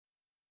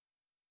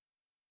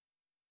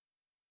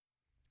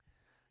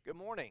Good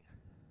morning.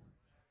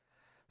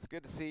 It's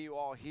good to see you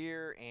all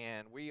here,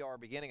 and we are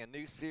beginning a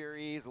new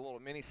series, a little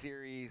mini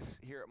series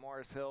here at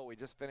Mars Hill. We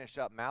just finished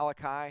up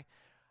Malachi. I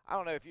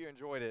don't know if you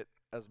enjoyed it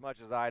as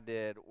much as I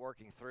did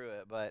working through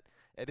it, but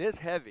it is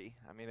heavy.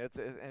 I mean,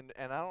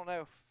 and I don't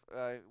know if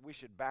we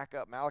should back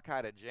up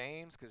Malachi to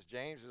James, because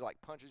James is like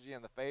punches you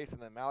in the face,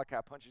 and then Malachi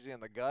punches you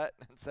in the gut.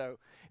 And so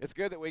it's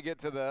good that we get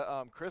to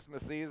the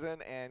Christmas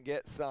season and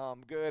get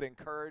some good,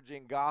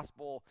 encouraging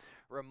gospel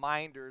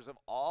reminders of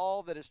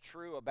all that is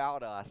true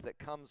about us that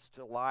comes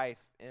to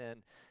life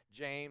in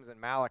James and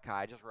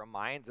Malachi. It just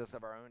reminds us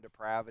of our own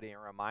depravity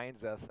and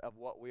reminds us of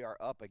what we are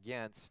up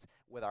against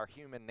with our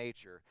human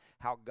nature,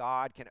 how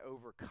God can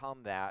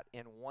overcome that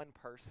in one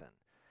person.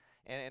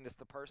 And it's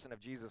the person of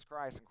Jesus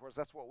Christ. And of course,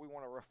 that's what we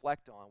want to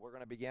reflect on. We're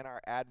going to begin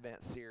our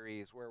Advent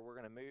series where we're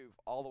going to move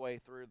all the way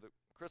through the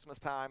Christmas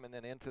time and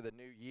then into the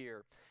new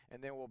year.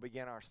 And then we'll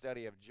begin our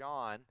study of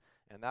John,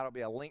 and that'll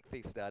be a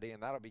lengthy study,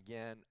 and that'll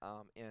begin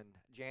in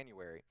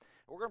January.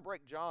 We're going to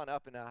break John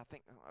up into, I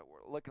think,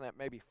 we're looking at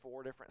maybe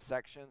 4 different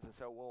sections. And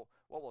so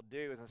what we'll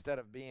do is, instead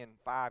of being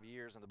 5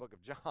 years in the book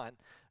of John,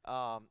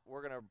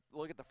 we're going to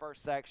look at the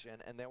first section,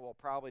 and then we'll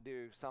probably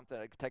do something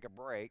to take a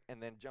break,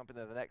 and then jump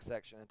into the next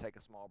section and take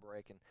a small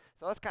break. And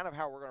so that's kind of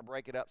how we're going to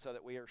break it up, so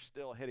that we are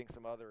still hitting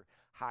some other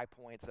high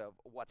points of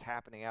what's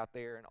happening out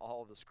there in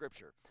all of the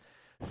Scripture.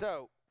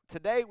 So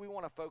today we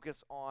want to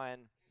focus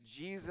on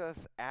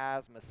Jesus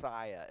as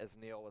Messiah, as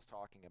Neil was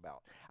talking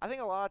about. I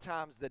think a lot of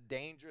times the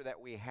danger that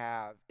we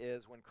have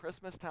is when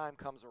Christmas time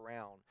comes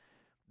around,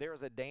 there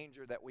is a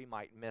danger that we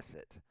might miss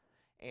it.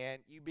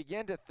 And you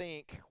begin to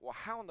think, well,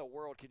 how in the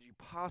world could you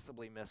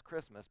possibly miss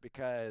Christmas?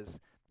 Because,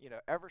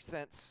 ever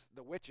since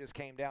the witches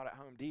came down at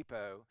Home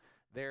Depot,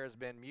 there's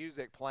been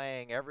music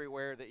playing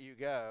everywhere that you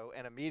go,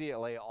 and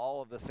immediately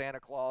all of the Santa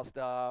Claus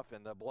stuff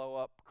and the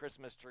blow-up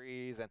Christmas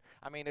trees, and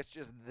I mean, it's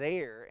just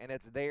there, and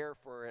it's there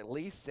for at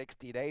least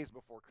 60 days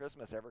before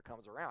Christmas ever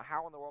comes around.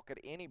 How in the world could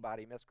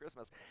anybody miss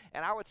Christmas?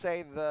 And I would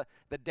say the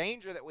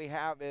danger that we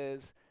have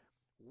is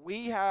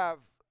we have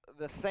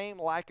the same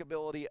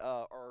likability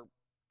or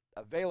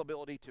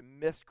availability to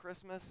miss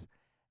Christmas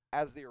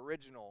as the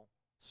original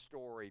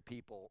story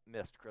people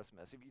missed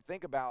Christmas. If you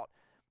think about,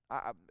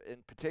 in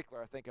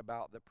particular, I think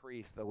about the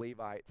priests, the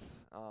Levites,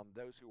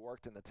 those who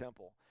worked in the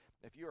temple.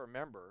 If you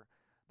remember,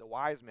 the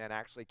wise men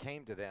actually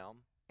came to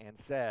them and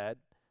said,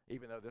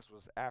 even though this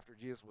was after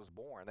Jesus was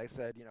born, they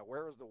said,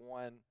 where is the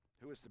one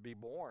who is to be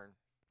born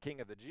King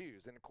of the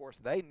Jews? And of course,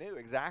 they knew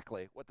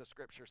exactly what the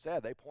Scripture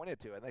said. They pointed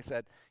to it, and they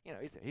said,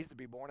 he's to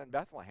be born in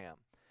Bethlehem.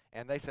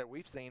 And they said,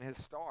 we've seen his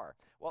star.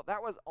 Well,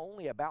 that was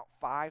only about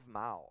 5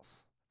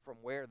 miles from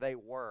where they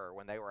were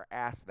when they were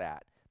asked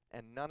that,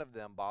 and none of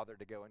them bothered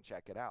to go and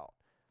check it out.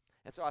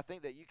 And so I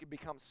think that you can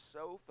become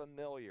so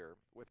familiar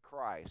with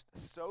Christ,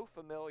 so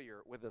familiar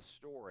with the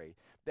story,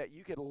 that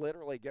you could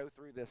literally go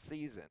through this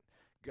season,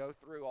 go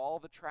through all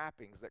the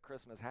trappings that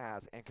Christmas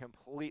has, and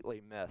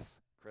completely miss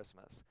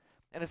Christmas.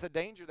 And it's a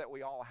danger that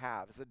we all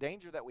have. It's a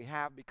danger that we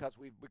have because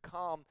we've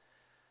become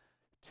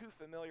too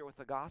familiar with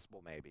the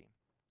gospel, maybe.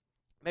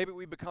 Maybe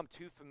we become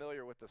too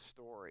familiar with the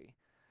story.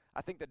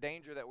 I think the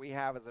danger that we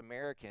have as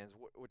Americans,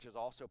 which is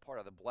also part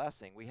of the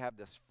blessing, we have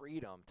this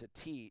freedom to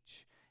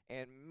teach,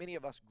 and many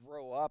of us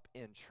grow up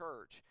in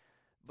church.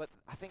 But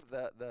I think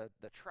the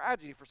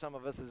tragedy for some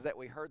of us is that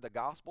we heard the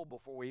gospel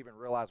before we even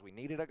realized we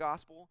needed a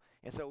gospel.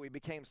 And so we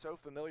became so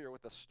familiar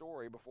with the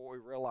story before we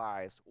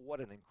realized what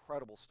an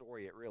incredible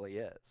story it really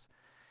is.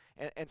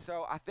 And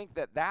so I think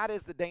that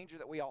is the danger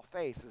that we all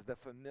face, is the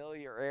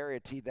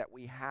familiarity that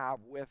we have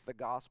with the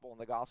gospel and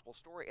the gospel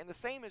story. And the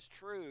same is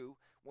true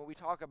when we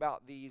talk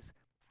about these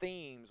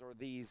themes or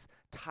these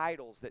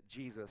titles that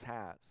Jesus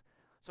has.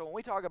 So when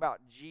we talk about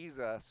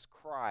Jesus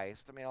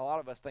Christ, I mean, a lot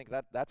of us think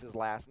that's his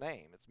last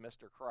name. It's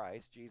Mr.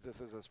 Christ.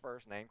 Jesus is his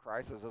first name.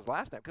 Christ is his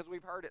last name, because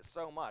we've heard it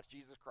so much,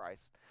 Jesus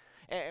Christ.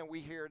 And we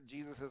hear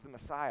Jesus as the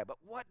Messiah. But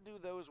what do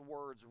those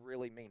words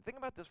really mean? Think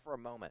about this for a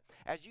moment.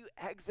 As you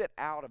exit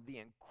out of the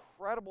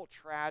incredible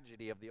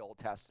tragedy of the Old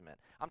Testament,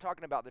 I'm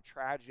talking about the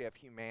tragedy of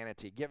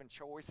humanity, given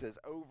choices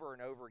over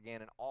and over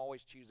again and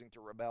always choosing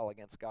to rebel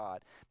against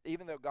God.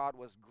 Even though God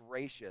was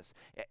gracious,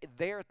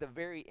 there at the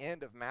very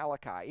end of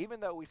Malachi, even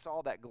though we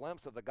saw that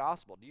glimpse of the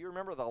gospel, do you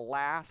remember the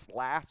last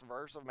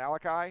verse of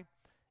Malachi?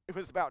 It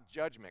was about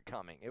judgment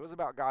coming. It was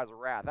about God's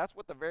wrath. That's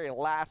what the very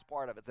last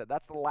part of it said.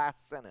 That's the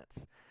last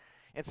sentence.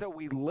 And so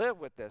we live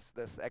with this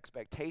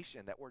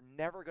expectation that we're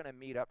never going to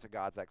meet up to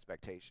God's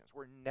expectations.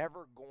 We're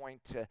never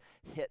going to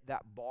hit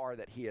that bar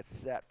that he has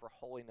set for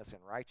holiness and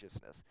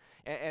righteousness.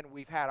 And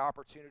we've had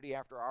opportunity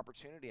after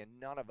opportunity, and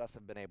none of us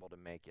have been able to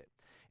make it.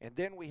 And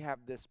then we have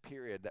this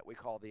period that we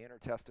call the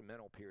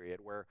intertestamental period,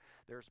 where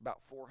there's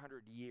about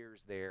 400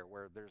 years there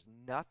where there's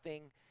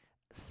nothing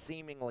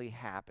seemingly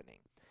happening.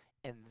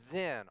 And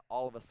then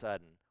all of a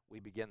sudden, we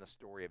begin the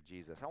story of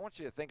Jesus. I want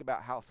you to think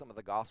about how some of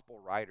the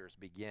gospel writers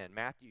begin.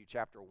 Matthew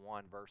chapter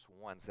 1, verse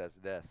 1 says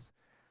this: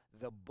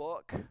 the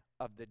book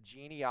of the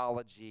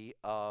genealogy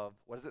of,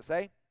 what does it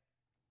say?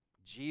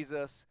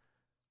 Jesus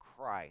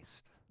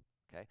Christ.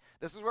 Okay,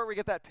 this is where we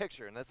get that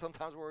picture, and that's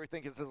sometimes where we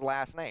think it's his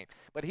last name.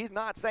 But he's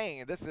not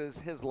saying this is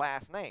his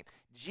last name.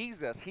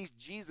 Jesus, he's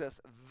Jesus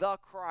the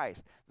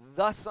Christ,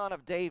 the Son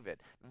of David,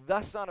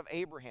 the Son of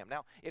Abraham.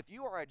 Now, if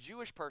you are a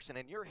Jewish person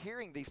and you're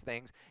hearing these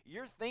things,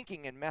 you're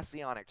thinking in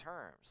messianic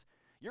terms.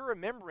 You're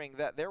remembering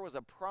that there was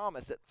a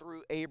promise that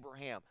through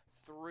Abraham,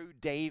 through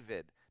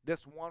David,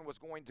 this one was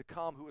going to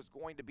come who was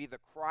going to be the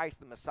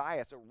Christ, the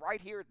Messiah. So right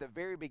here at the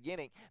very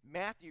beginning,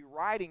 Matthew,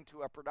 writing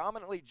to a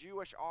predominantly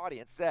Jewish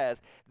audience, says,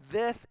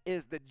 this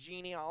is the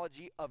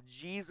genealogy of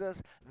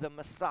Jesus, the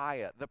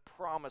Messiah, the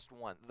promised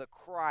one, the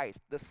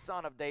Christ, the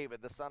Son of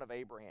David, the Son of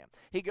Abraham.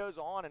 He goes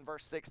on in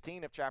verse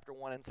 16 of chapter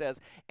 1 and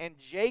says, and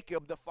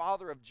Jacob, the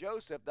father of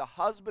Joseph, the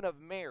husband of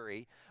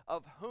Mary,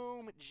 of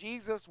whom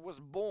Jesus was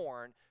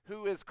born,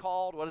 who is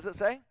called, what does it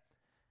say?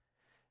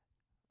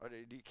 Or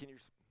can you...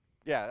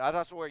 Yeah,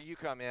 that's where you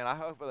come in. I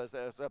hope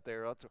that's up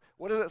there.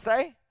 What does it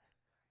say?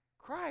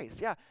 Christ,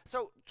 yeah.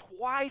 So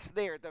twice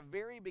there at the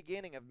very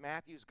beginning of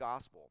Matthew's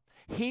gospel,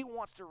 he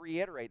wants to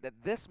reiterate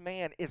that this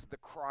man is the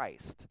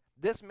Christ.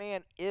 This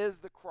man is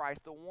the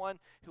Christ, the one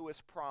who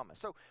is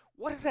promised. So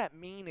what does that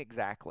mean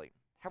exactly?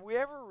 Have we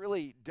ever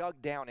really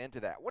dug down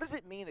into that? What does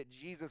it mean that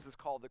Jesus is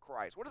called the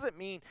Christ? What does it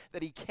mean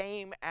that he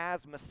came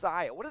as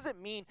Messiah? What does it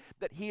mean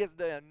that he is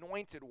the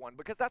anointed one?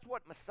 Because that's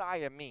what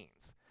Messiah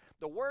means.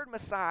 The word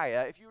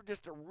Messiah, if you were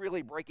just to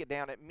really break it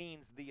down, it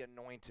means the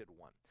anointed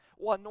one.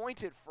 Well,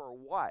 anointed for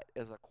what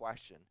is a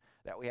question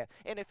that we have.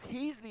 And if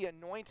he's the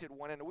anointed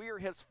one and we are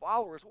his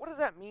followers, what does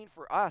that mean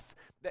for us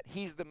that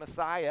he's the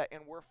Messiah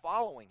and we're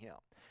following him?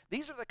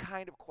 These are the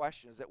kind of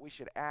questions that we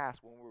should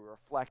ask when we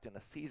reflect in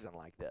a season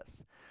like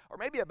this. Or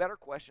maybe a better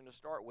question to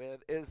start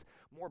with is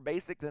more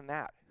basic than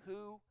that.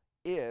 Who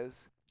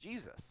is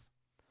Jesus?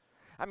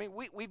 I mean,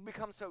 we've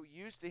become so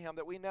used to him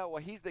that we know,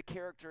 well, he's the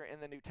character in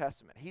the New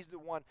Testament. He's the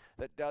one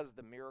that does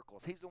the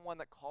miracles. He's the one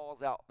that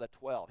calls out the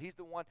 12. He's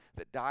the one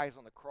that dies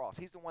on the cross.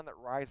 He's the one that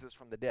rises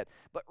from the dead.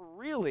 But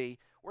really,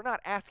 we're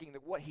not asking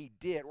what he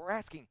did. We're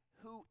asking,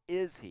 who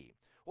is he?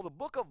 Well, the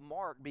book of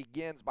Mark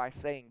begins by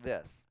saying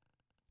this.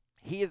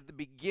 He is the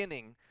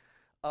beginning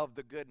of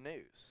the good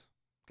news.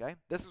 Okay?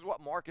 This is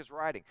what Mark is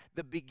writing.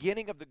 The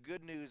beginning of the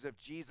good news of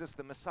Jesus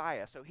the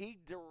Messiah. So he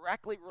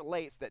directly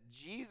relates that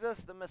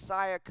Jesus the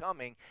Messiah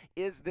coming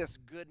is this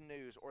good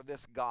news or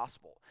this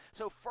gospel.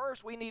 So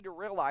first we need to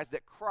realize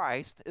that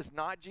Christ is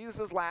not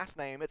Jesus' last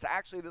name. It's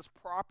actually this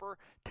proper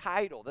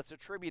title that's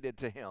attributed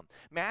to him.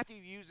 Matthew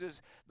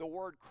uses the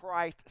word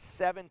Christ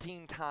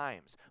 17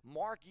 times.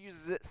 Mark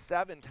uses it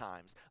 7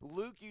 times.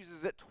 Luke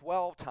uses it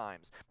 12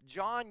 times.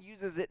 John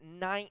uses it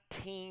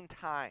 19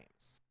 times.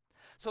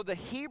 So the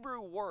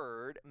Hebrew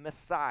word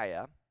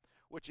Messiah,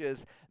 which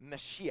is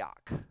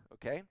Mashiach,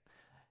 okay?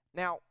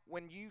 Now,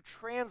 when you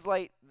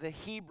translate the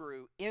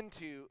Hebrew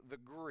into the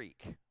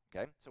Greek,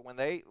 okay? So when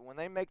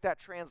they make that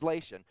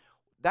translation,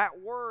 that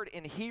word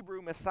in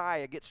Hebrew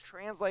Messiah gets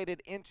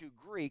translated into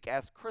Greek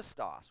as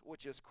Christos,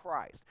 which is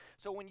Christ.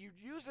 So when you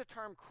use the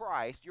term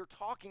Christ, you're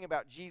talking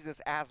about Jesus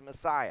as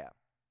Messiah.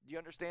 Do you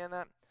understand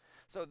that?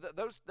 So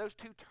those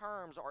two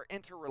terms are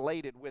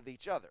interrelated with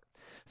each other.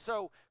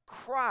 So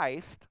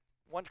Christ,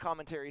 one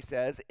commentary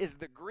says, is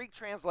the Greek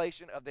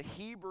translation of the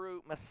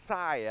Hebrew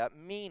Messiah,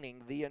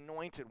 meaning the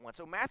anointed one.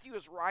 So Matthew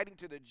is writing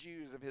to the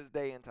Jews of his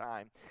day and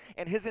time,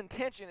 and his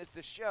intention is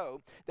to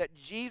show that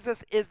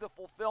Jesus is the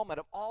fulfillment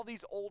of all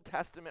these Old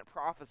Testament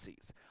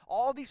prophecies,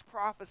 all these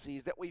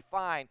prophecies that we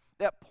find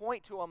that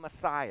point to a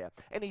Messiah.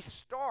 And he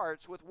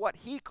starts with what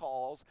he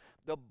calls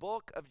the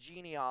book of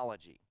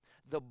genealogy,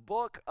 the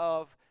book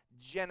of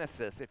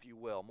Genesis, if you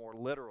will, more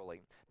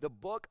literally, the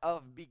book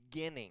of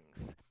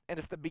beginnings. And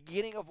it's the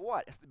beginning of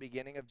what? It's the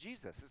beginning of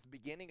Jesus. It's the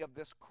beginning of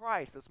this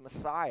Christ, this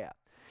Messiah.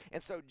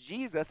 And so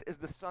Jesus is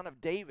the son of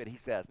David, he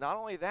says. Not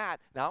only that,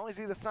 not only is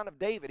he the son of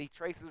David, he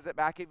traces it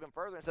back even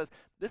further and says,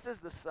 this is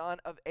the son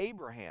of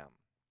Abraham.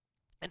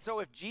 And so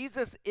if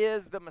Jesus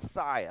is the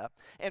Messiah,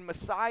 and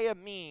Messiah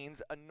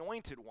means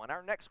anointed one,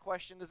 our next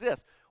question is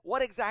this: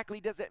 what exactly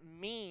does it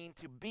mean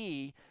to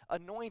be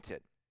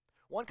anointed?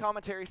 One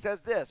commentary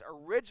says this: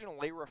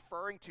 originally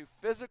referring to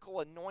physical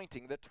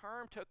anointing, the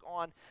term took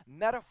on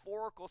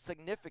metaphorical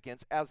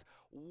significance as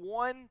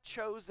one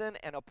chosen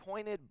and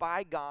appointed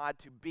by God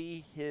to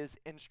be his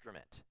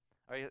instrument.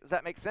 All right, does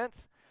that make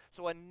sense?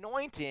 So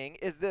anointing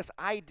is this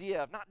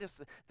idea of not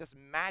just this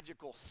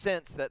magical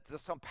sense that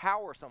there's some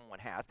power someone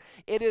has.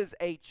 It is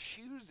a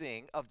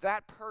choosing of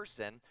that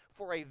person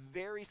for a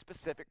very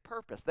specific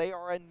purpose. They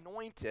are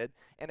anointed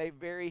in a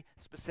very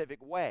specific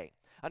way.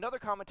 Another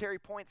commentary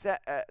points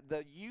at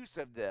the use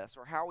of this,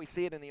 or how we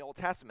see it in the Old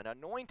Testament.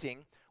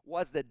 Anointing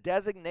was the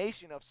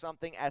designation of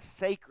something as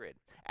sacred,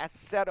 as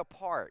set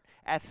apart,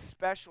 as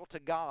special to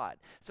God.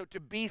 So to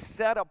be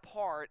set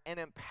apart and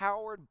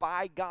empowered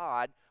by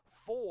God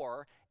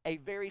for a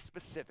very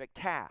specific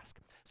task.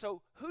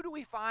 So who do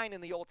we find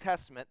in the Old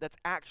Testament that's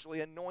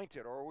actually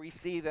anointed, or we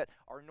see that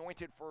are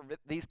anointed for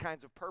these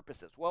kinds of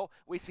purposes? Well,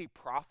 we see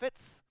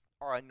prophets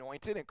are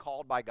anointed and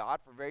called by God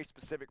for very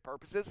specific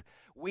purposes.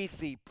 We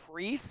see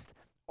priests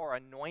are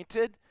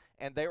anointed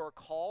and they were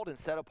called and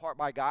set apart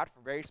by God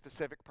for very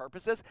specific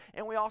purposes.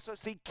 And we also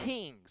see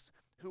kings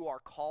who are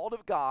called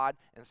of God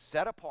and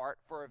set apart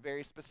for a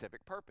very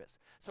specific purpose.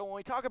 So when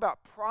we talk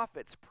about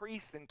prophets,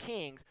 priests, and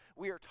kings,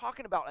 we are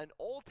talking about an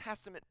Old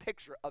Testament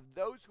picture of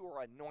those who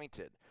are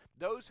anointed,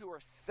 those who are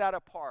set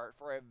apart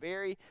for a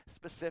very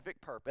specific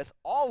purpose.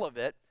 All of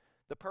it,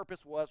 the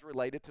purpose was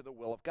related to the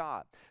will of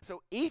God.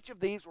 So each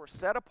of these were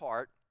set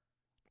apart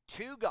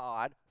to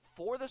God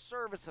for the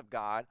service of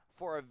God,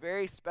 for a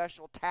very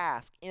special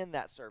task in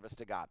that service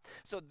to God.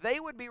 So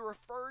they would be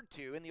referred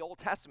to in the Old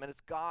Testament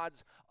as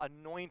God's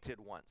anointed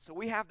ones. So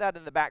we have that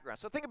in the background.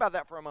 So think about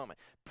that for a moment.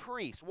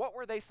 Priests, what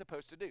were they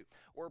supposed to do?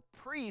 Well,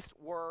 priests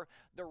were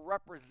the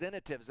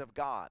representatives of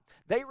God.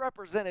 They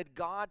represented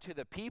God to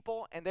the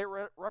people, and they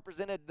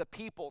represented the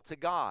people to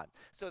God.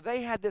 So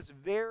they had this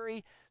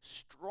very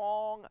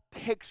strong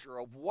picture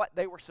of what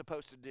they were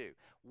supposed to do,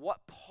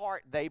 what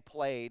part they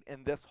played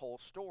in this whole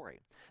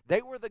story.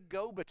 They were the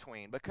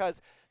go-between,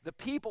 because the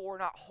people were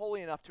not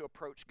holy enough to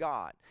approach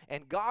God.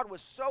 And God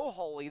was so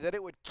holy that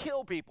it would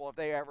kill people if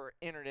they ever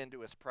entered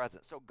into his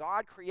presence. So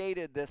God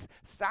created this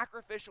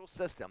sacrificial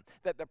system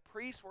that the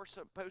priests were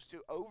supposed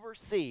to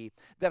oversee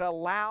that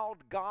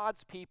allowed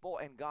God's people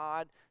and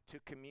God to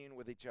commune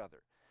with each other.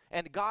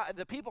 And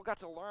the people got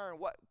to learn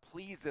what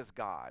pleases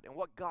God and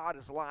what God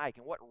is like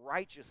and what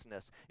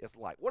righteousness is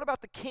like. What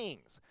about the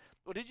kings?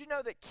 Well, did you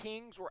know that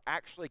kings were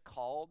actually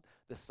called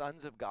the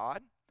sons of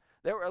God?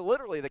 They were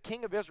literally, the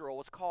king of Israel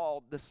was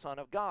called the son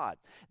of God.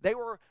 They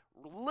were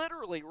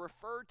literally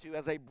referred to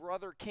as a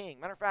brother king.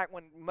 Matter of fact,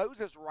 when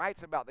Moses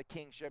writes about the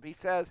kingship, he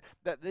says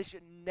that they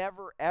should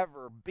never,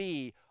 ever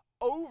be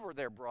over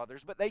their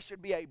brothers, but they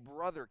should be a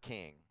brother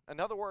king. In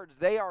other words,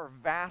 they are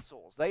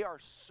vassals. They are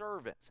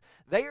servants.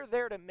 They are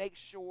there to make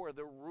sure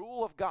the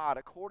rule of God,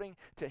 according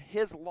to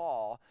his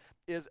law,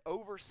 is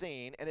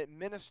overseen and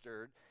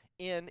administered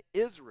in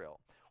Israel.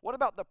 What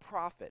about the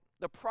prophet?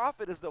 The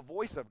prophet is the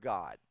voice of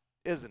God,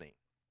 isn't he?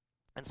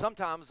 And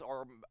sometimes,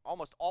 or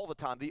almost all the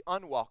time, the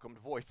unwelcomed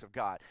voice of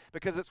God.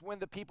 Because it's when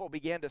the people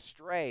began to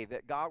stray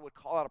that God would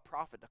call out a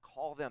prophet to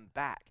call them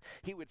back.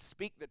 He would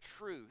speak the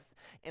truth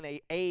in an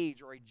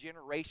age or a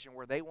generation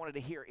where they wanted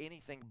to hear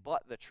anything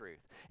but the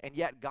truth. And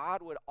yet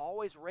God would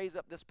always raise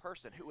up this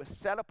person who was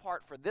set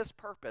apart for this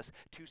purpose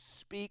to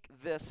speak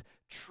this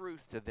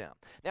truth to them.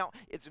 Now,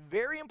 it's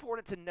very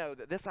important to know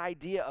that this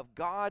idea of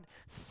God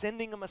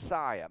sending a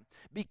Messiah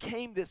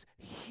became this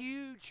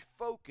huge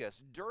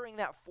focus during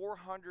that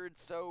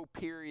 400-so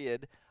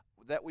period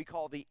that we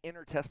call the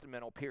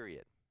intertestamental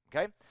period.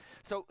 Okay?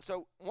 So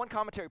one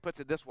commentary puts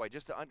it this way,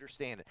 just to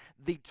understand it.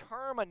 The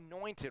term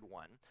anointed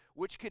one,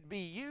 which could be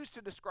used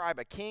to describe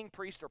a king,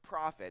 priest, or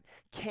prophet,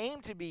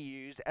 came to be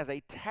used as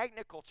a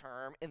technical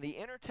term in the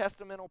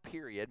intertestamental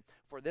period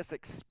for this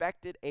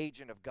expected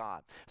agent of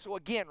God. So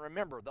again,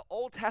 remember, the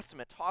Old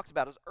Testament talks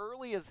about as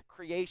early as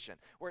creation,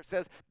 where it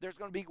says there's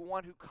going to be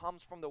one who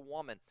comes from the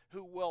woman,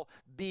 who will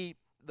be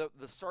the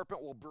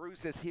serpent will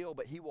bruise his heel,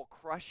 but he will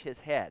crush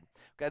his head.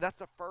 Okay, that's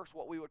the first,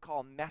 what we would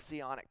call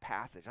messianic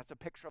passage. That's a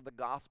picture of the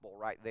gospel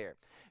right there.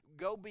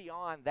 Go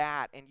beyond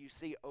that, and you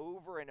see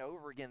over and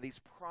over again these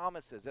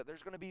promises that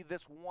there's going to be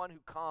this one who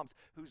comes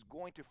who's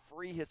going to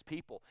free his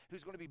people,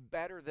 who's going to be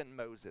better than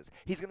Moses.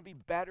 He's going to be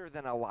better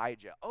than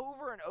Elijah.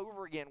 Over and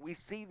over again, we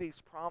see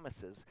these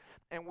promises,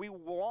 and we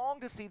long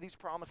to see these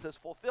promises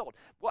fulfilled.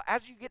 Well,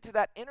 as you get to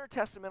that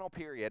intertestamental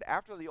period,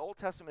 after the Old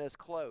Testament is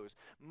closed,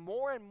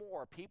 more and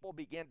more people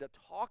begin to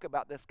talk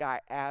about this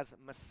guy as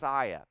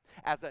Messiah,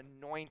 as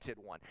anointed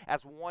one,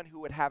 as one who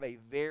would have a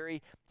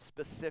very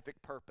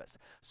specific purpose.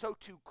 So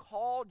to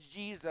call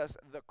Jesus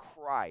the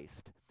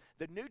Christ,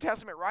 the New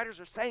Testament writers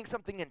are saying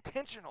something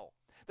intentional.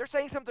 They're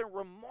saying something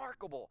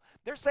remarkable.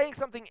 They're saying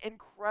something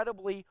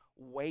incredibly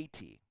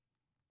weighty.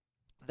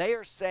 They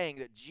are saying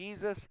that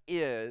Jesus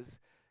is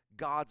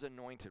God's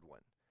anointed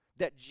one.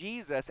 That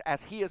Jesus,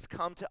 as he has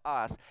come to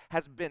us,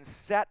 has been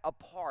set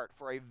apart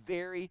for a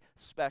very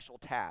special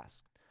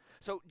task.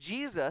 So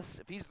Jesus,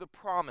 if he's the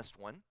promised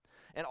one,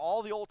 and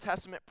all the Old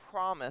Testament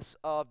promise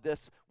of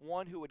this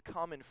one who would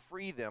come and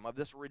free them, of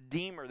this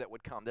Redeemer that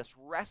would come, this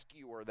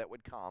rescuer that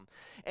would come.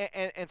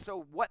 And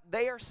so what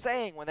they are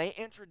saying when they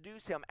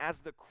introduce him as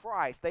the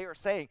Christ, they are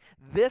saying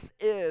this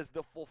is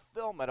the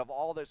fulfillment of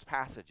all those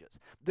passages.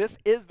 This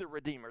is the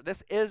Redeemer.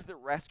 This is the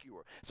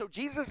rescuer. So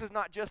Jesus is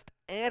not just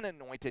an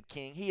anointed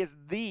king. He is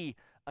the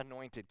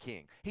anointed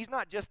king. He's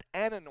not just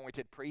an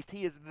anointed priest.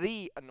 He is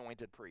the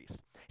anointed priest.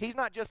 He's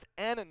not just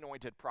an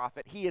anointed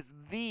prophet. He is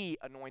the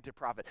anointed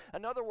prophet.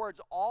 In other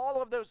words,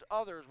 all of those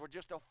others were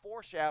just a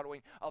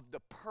foreshadowing of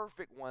the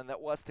perfect one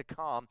that was to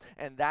come,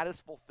 and that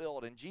is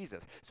fulfilled in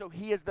Jesus. So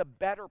he is the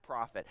better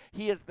prophet.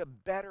 He is the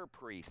better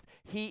priest.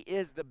 He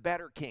is the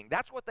better king.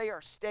 That's what they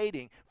are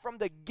stating from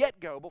the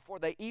get-go before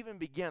they even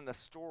begin the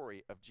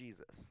story of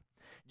Jesus.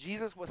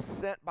 Jesus was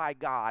sent by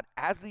God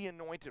as the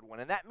anointed one,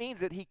 and that means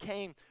that he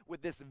came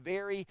with this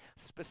very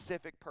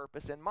specific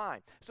purpose in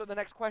mind. So the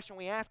next question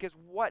we ask is,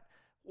 what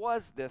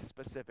was this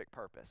specific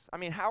purpose? I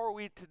mean, how are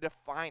we to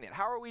define it?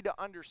 How are we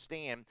to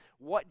understand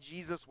what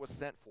Jesus was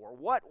sent for?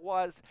 What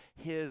was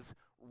his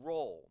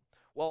role?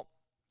 Well,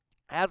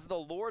 as the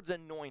Lord's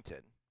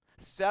anointed,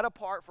 set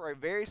apart for a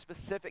very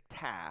specific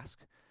task,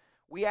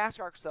 we ask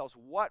ourselves,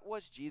 what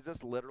was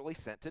Jesus literally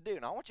sent to do?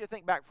 Now, I want you to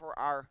think back for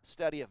our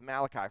study of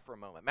Malachi for a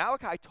moment.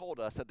 Malachi told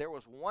us that there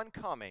was one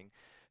coming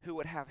who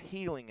would have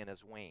healing in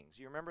his wings.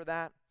 You remember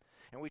that?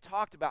 And we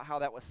talked about how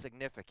that was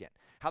significant.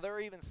 How there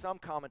are even some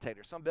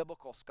commentators, some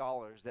biblical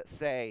scholars that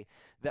say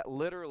that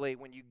literally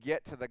when you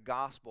get to the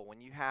gospel,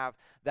 when you have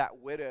that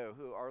widow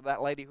or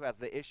that lady who has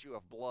the issue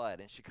of blood,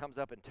 and she comes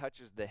up and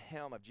touches the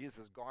hem of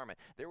Jesus' garment,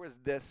 there was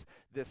this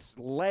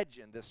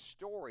legend, this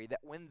story that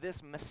when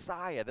this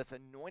Messiah, this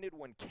anointed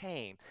one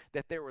came,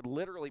 that there would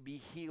literally be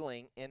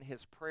healing in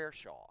his prayer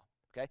shawl.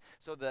 Okay,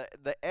 so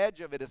the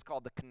edge of it is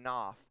called the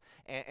kanaf,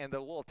 and the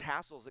little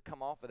tassels that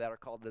come off of that are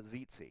called the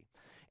tzitzi.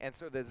 And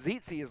so the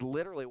tzitzi is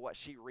literally what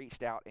she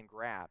reached out and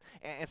grabbed.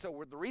 And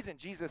so the reason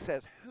Jesus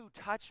says, "Who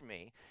touched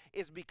me?"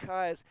 is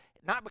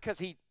not because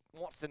he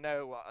wants to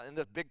know in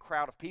this big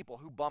crowd of people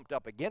who bumped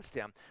up against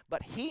him,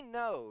 but he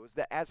knows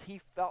that as he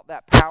felt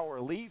that power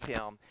leave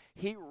him,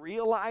 he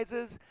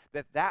realizes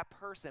that that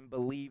person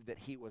believed that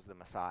he was the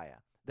Messiah,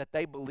 that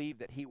they believed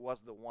that he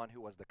was the one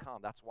who was to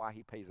come. That's why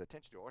he pays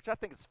attention to it, which I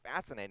think is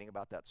fascinating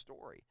about that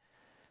story.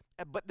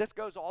 But this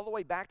goes all the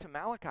way back to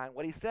Malachi and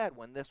what he said,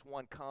 when this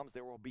one comes,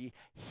 there will be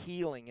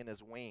healing in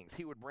his wings.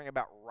 He would bring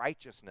about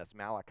righteousness,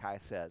 Malachi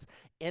says.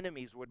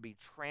 Enemies would be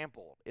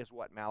trampled, is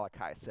what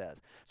Malachi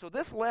says. So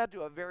this led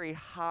to a very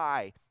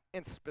high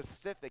and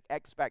specific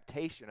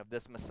expectation of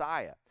this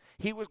Messiah.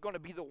 He was going to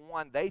be the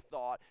one they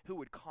thought who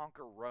would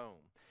conquer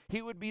Rome.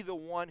 He would be the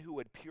one who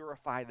would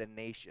purify the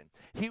nation.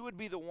 He would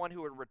be the one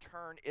who would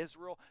return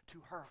Israel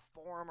to her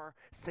former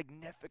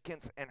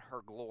significance and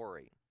her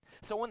glory.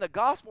 So when the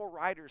gospel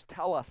writers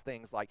tell us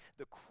things like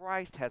the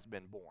Christ has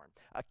been born,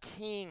 a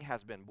king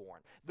has been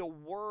born, the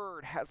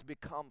word has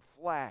become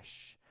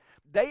flesh,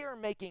 they are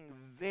making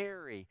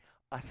very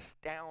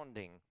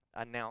astounding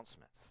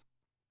announcements.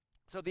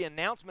 So the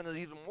announcement is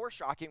even more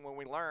shocking when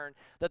we learn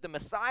that the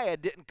Messiah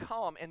didn't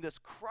come in this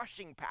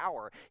crushing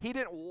power. He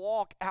didn't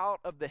walk out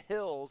of the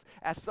hills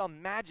as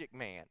some magic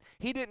man.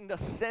 He didn't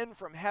ascend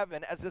from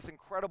heaven as this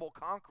incredible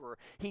conqueror.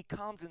 He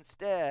comes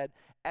instead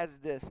as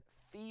this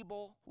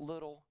feeble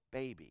little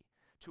baby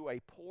to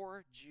a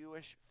poor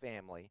Jewish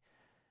family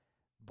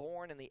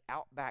born in the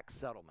outback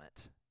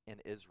settlement in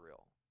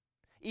Israel.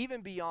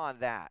 Even beyond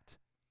that,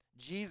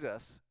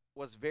 Jesus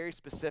was very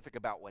specific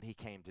about what he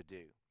came to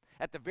do.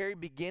 At the very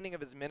beginning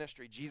of his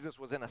ministry, Jesus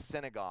was in a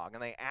synagogue,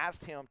 and they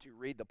asked him to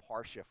read the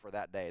Parsha for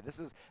that day. This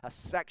is a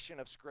section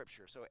of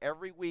Scripture. So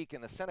every week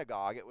in the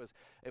synagogue, it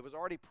was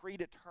already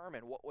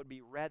predetermined what would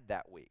be read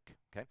that week.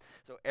 Okay,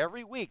 so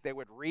every week they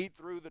would read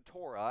through the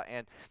Torah,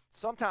 and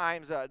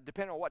sometimes,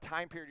 depending on what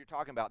time period you're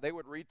talking about, they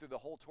would read through the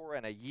whole Torah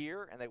in a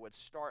year, and they would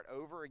start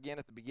over again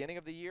at the beginning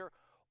of the year.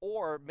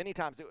 Or many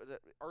times,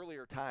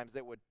 earlier times,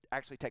 that would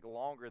actually take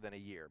longer than a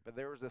year. But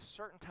there was a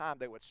certain time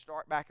they would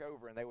start back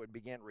over and they would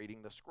begin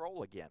reading the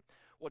scroll again.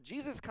 Well,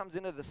 Jesus comes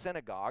into the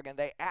synagogue and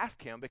they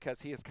ask him,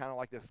 because he is kind of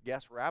like this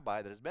guest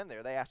rabbi that has been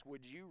there, they ask,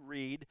 would you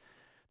read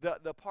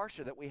the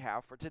Parsha that we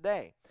have for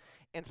today?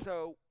 And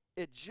so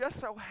it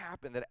just so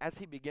happened that as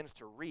he begins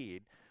to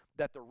read,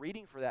 that the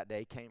reading for that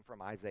day came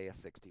from Isaiah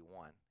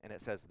 61. And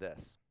it says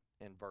this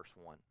in verse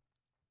 1.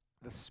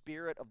 The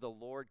Spirit of the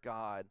Lord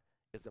God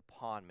is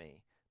upon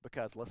me.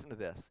 Because, listen to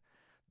this,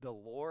 the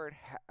Lord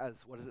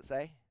has, what does it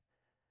say?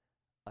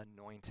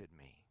 Anointed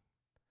me.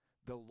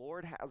 The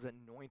Lord has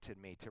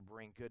anointed me to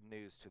bring good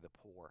news to the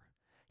poor.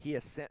 He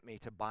has sent me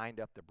to bind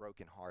up the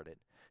brokenhearted,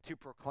 to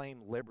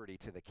proclaim liberty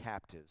to the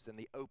captives, and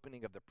the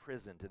opening of the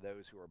prison to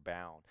those who are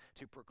bound,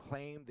 to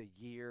proclaim the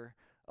year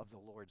of the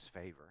Lord's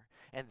favor,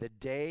 and the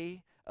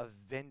day of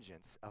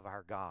vengeance of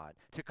our God,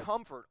 to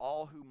comfort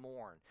all who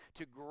mourn,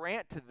 to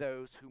grant to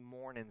those who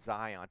mourn in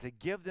Zion, to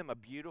give them a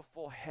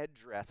beautiful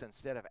headdress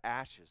instead of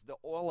ashes, the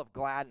oil of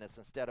gladness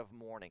instead of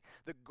mourning,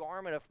 the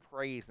garment of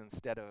praise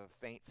instead of a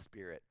faint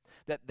spirit,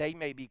 that they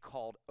may be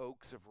called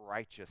oaks of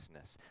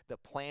righteousness, the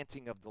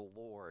planting of the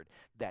Lord,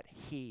 that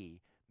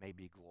he may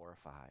be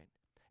glorified.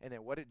 And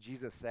then what did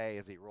Jesus say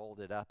as he rolled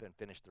it up and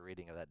finished the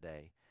reading of that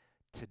day?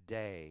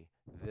 Today,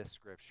 this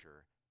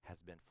scripture has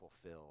been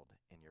fulfilled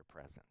in your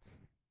presence.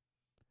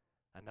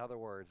 In other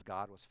words,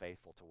 God was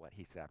faithful to what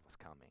he said was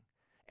coming.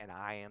 And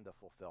I am the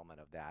fulfillment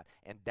of that.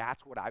 And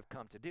that's what I've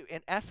come to do. In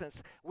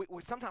essence,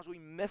 sometimes we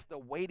miss the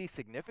weighty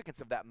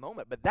significance of that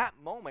moment. But that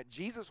moment,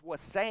 Jesus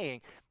was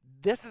saying,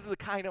 this is the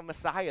kind of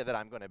Messiah that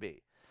I'm going to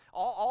be.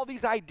 All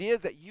these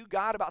ideas that you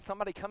got about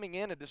somebody coming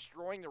in and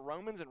destroying the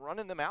Romans and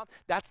running them out,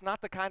 that's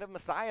not the kind of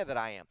Messiah that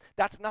I am.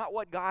 That's not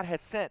what God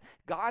has sent.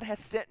 God has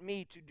sent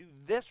me to do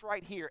this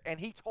right here, and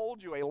he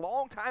told you a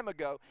long time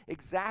ago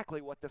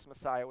exactly what this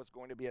Messiah was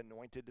going to be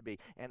anointed to be,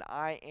 and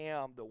I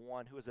am the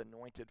one who is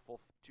anointed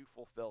to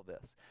fulfill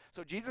this.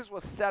 So Jesus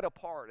was set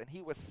apart, and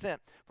he was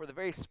sent for the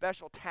very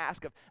special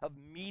task of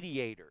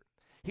mediator.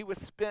 He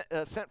was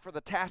sent for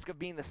the task of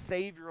being the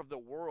Savior of the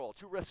world,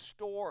 to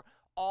restore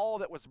all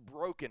that was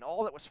broken,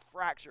 all that was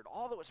fractured,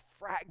 all that was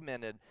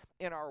fragmented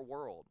in our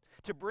world.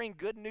 To bring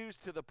good news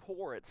to the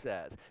poor, it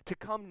says. To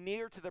come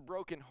near to the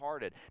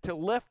brokenhearted. To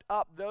lift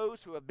up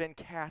those who have been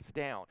cast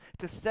down.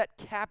 To set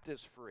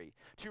captives free.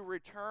 To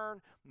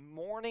return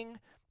mourning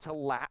to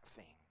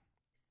laughing.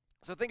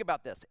 So think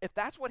about this. If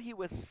that's what he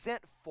was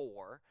sent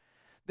for,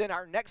 then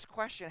our next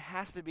question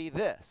has to be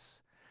this.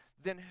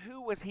 Then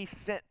who was he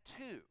sent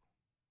to?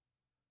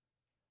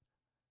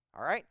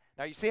 All right?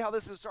 Now you see how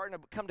this is starting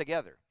to come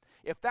together.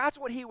 If that's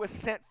what he was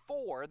sent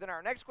for, then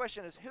our next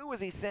question is who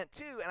was he sent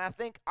to? And I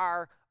think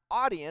our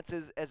audience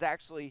is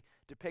actually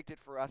depicted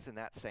for us in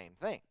that same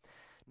thing.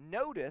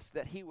 Notice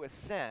that he was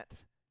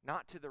sent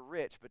not to the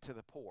rich, but to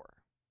the poor.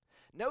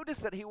 Notice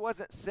that he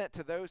wasn't sent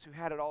to those who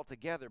had it all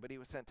together, but he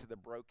was sent to the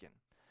broken.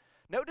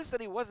 Notice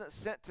that he wasn't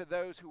sent to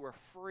those who were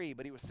free,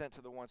 but he was sent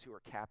to the ones who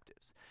were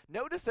captives.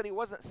 Notice that he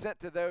wasn't sent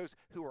to those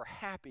who were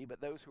happy, but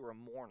those who were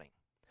mourning.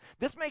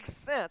 This makes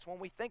sense when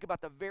we think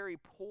about the very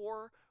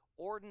poor,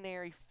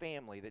 ordinary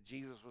family that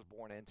Jesus was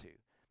born into,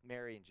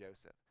 Mary and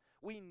Joseph.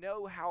 We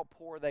know how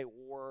poor they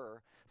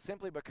were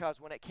simply because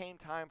when it came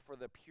time for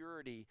the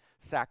purity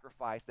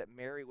sacrifice that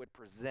Mary would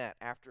present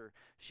after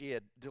she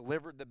had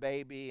delivered the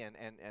baby, and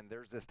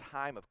there's this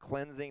time of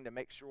cleansing to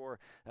make sure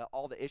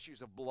all the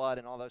issues of blood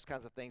and all those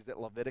kinds of things that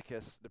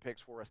Leviticus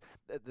depicts for us,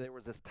 there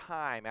was this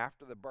time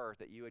after the birth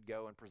that you would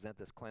go and present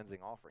this cleansing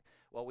offering.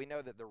 Well, we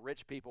know that the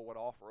rich people would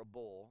offer a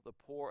bull,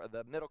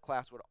 the middle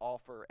class would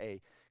offer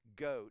a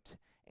goat,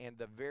 and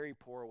the very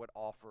poor would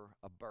offer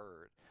a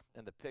bird.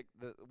 And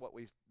what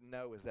we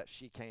know is that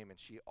she came and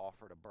she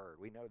offered a bird.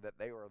 We know that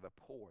they were the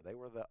poor. They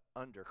were the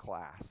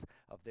underclass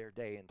of their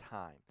day and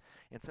time.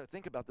 And so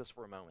think about this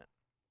for a moment.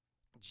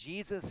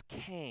 Jesus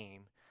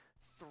came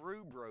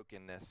through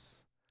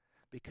brokenness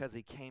because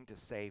he came to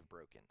save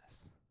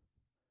brokenness.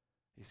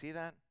 You see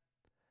that?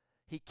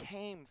 He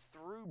came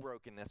through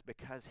brokenness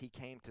because he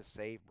came to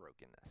save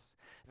brokenness.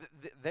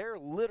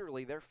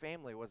 Their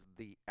family was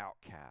the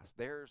outcast.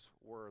 Theirs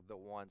were the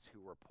ones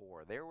who were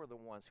poor. They were the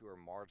ones who were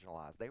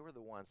marginalized. They were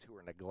the ones who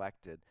were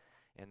neglected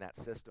in that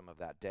system of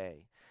that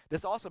day.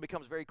 This also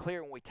becomes very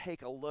clear when we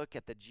take a look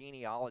at the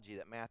genealogy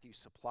that Matthew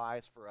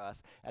supplies for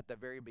us at the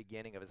very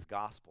beginning of his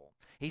gospel.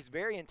 He's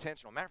very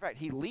intentional. Matter of fact,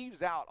 he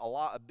leaves out a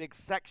lot of big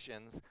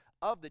sections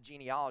of the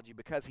genealogy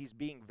because he's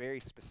being very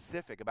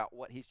specific about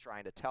what he's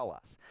trying to tell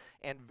us.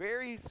 And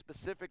very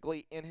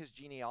specifically in his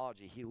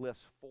genealogy, he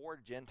lists 4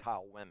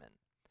 Gentile women.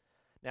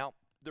 Now,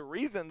 the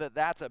reason that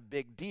that's a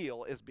big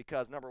deal is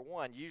because, number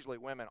one, usually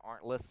women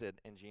aren't listed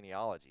in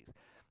genealogies.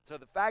 So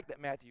the fact that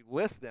Matthew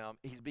lists them,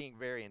 he's being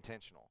very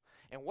intentional.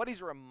 And what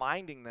he's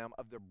reminding them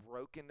of the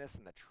brokenness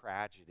and the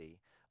tragedy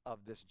of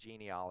this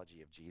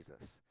genealogy of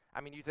Jesus.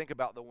 I mean, you think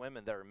about the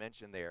women that are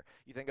mentioned there.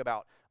 You think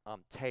about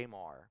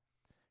Tamar.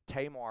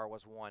 Tamar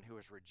was one who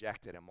was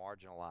rejected and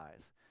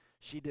marginalized.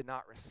 She did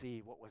not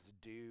receive what was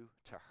due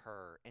to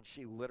her, and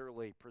she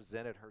literally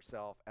presented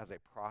herself as a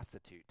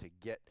prostitute to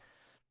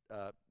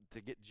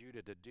get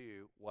Judah to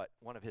do what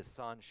one of his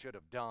sons should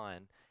have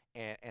done,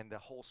 and the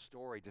whole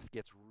story just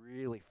gets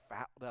really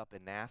fouled up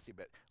and nasty,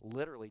 but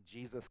literally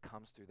Jesus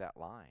comes through that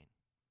line.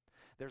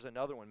 There's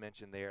another one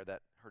mentioned there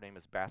that her name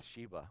is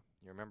Bathsheba.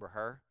 You remember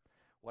her?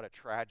 What a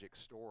tragic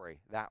story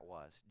that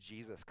was.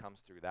 Jesus comes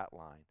through that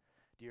line.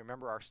 Do you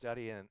remember our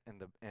study in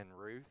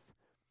Ruth?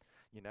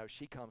 You know,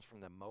 she comes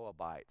from the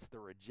Moabites, the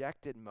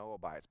rejected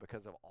Moabites,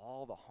 because of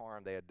all the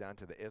harm they had done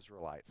to the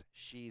Israelites.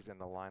 She's in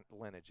the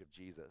lineage of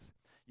Jesus.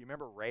 You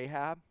remember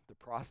Rahab, the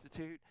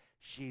prostitute?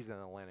 She's in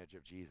the lineage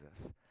of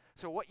Jesus.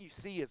 So what you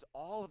see is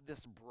all of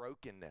this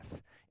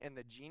brokenness in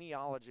the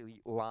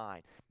genealogy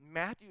line.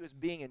 Matthew is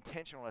being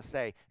intentional to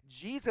say,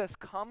 Jesus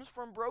comes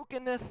from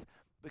brokenness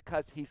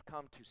because he's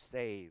come to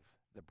save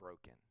the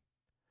broken.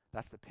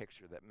 That's the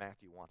picture that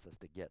Matthew wants us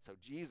to get. So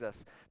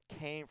Jesus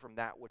came from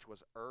that which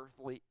was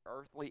earthly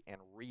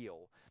and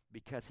real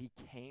because he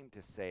came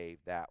to save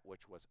that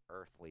which was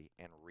earthly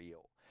and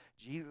real.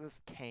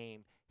 Jesus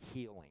came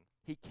healing.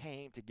 He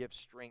came to give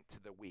strength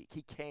to the weak.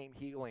 He came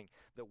healing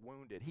the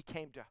wounded. He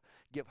came to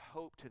give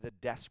hope to the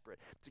desperate,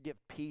 to give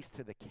peace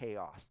to the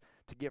chaos,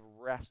 to give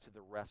rest to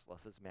the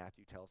restless, as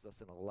Matthew tells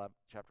us in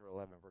chapter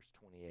 11, verse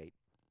 28.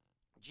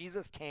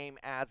 Jesus came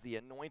as the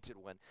anointed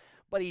one,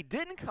 but he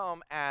didn't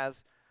come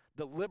as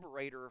the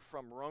liberator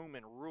from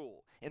Roman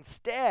rule.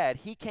 Instead,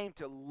 he came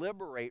to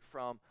liberate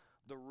from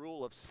the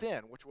rule of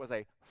sin, which was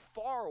a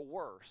far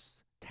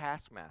worse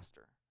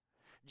taskmaster.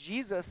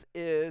 Jesus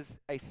is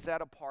a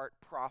set-apart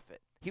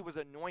prophet. He was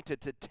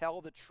anointed to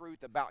tell the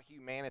truth about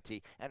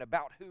humanity and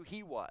about who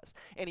he was.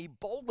 And he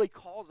boldly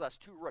calls us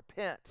to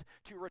repent,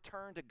 to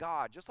return to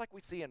God, just like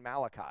we see in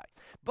Malachi.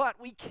 But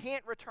we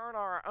can't return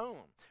on our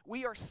own.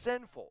 We are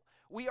sinful.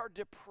 We are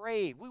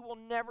depraved. We will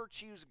never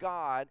choose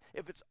God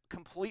if it's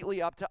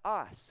completely up to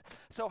us.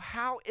 So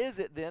how is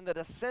it then that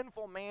a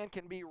sinful man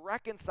can be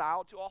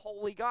reconciled to a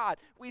holy God?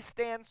 We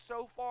stand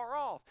so far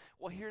off.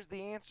 Well, here's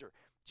the answer.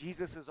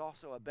 Jesus is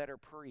also a better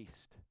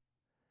priest.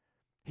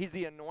 He's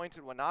the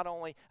anointed one, not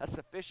only a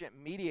sufficient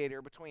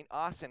mediator between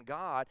us and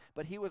God,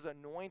 but he was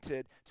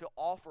anointed to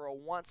offer a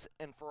once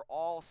and for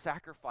all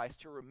sacrifice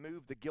to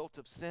remove the guilt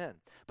of sin.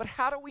 But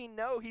how do we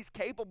know he's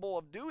capable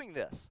of doing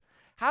this?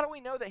 How do we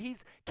know that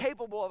he's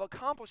capable of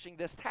accomplishing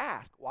this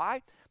task?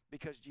 Why?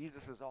 Because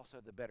Jesus is also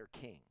the better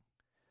king.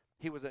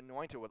 He was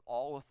anointed with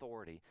all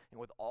authority and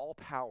with all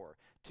power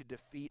to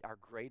defeat our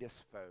greatest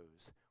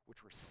foes,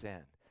 which were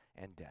sin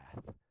and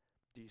death.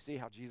 Do you see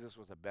how Jesus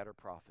was a better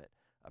prophet,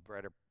 a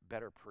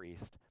better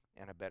priest,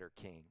 and a better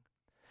king?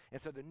 And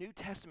so the New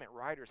Testament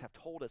writers have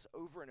told us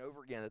over and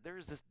over again that there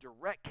is this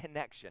direct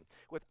connection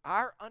with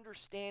our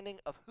understanding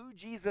of who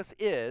Jesus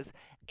is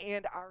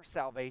and our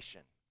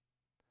salvation.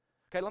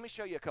 Okay, let me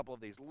show you a couple of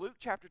these. Luke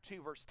chapter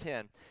 2, verse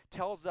 10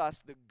 tells us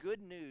the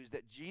good news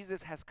that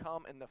Jesus has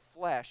come in the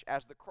flesh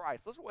as the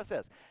Christ. Listen to what it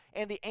says.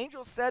 And the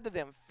angel said to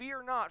them,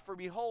 "Fear not, for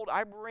behold,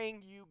 I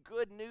bring you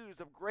good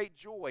news of great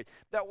joy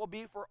that will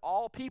be for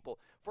all people.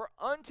 For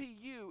unto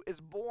you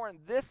is born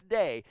this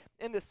day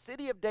in the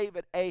city of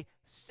David a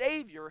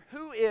Savior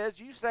who is,"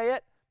 you say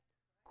it,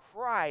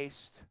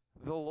 "Christ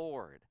the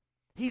Lord."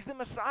 He's the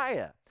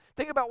Messiah.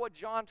 Think about what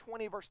John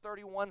 20, verse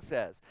 31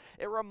 says.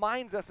 It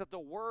reminds us that the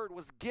word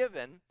was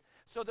given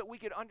so that we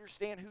could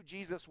understand who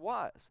Jesus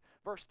was.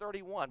 Verse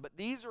 31, "But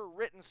these are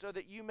written so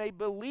that you may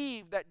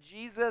believe that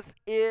Jesus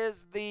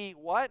is the"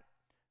 what?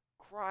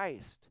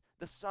 "Christ,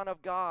 the Son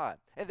of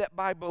God. And that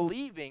by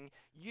believing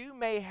you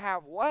may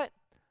have" what?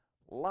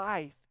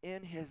 "Life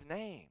in his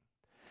name."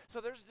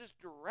 So there's this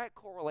direct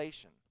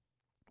correlation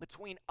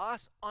between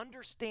us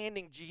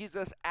understanding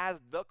Jesus as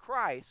the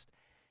Christ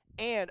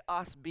and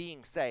us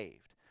being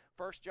saved.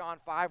 1 John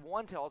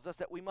 5:1 tells us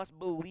that we must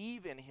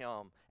believe in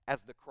him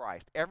as the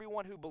Christ.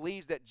 Everyone who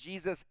believes that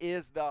Jesus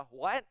is the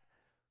what?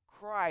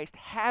 Christ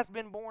has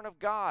been born of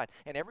God.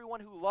 And everyone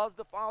who loves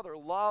the Father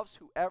loves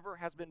whoever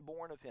has been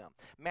born of him.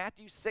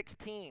 Matthew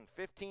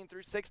 16:15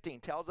 through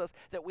 16 tells us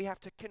that we have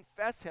to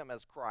confess him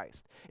as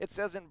Christ. It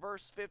says in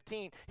verse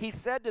 15, he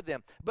said to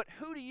them, "But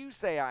who do you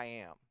say I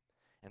am?"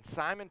 And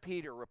Simon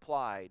Peter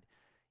replied,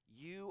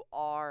 "You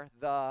are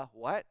the"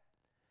 what?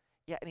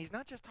 Yeah, and he's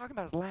not just talking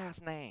about his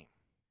last name.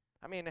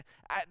 I mean,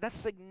 that's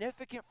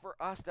significant for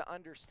us to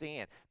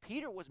understand.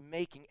 Peter was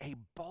making a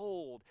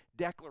bold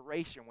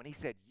declaration when he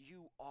said,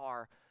 "You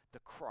are the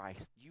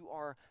Christ. You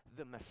are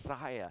the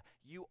Messiah.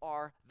 You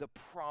are the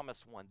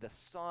promised one, the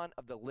Son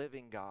of the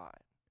living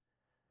God."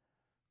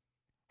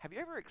 Have you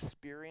ever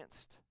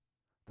experienced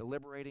the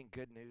liberating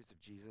good news of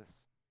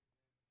Jesus?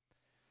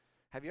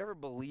 Have you ever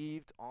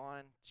believed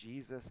on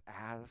Jesus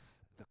as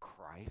the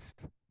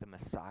Christ, the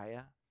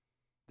Messiah,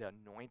 the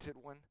anointed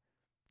one?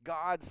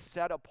 God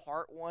set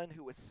apart one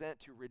who was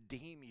sent to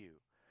redeem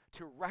you,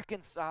 to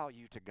reconcile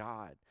you to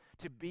God,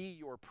 to be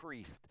your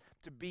priest,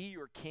 to be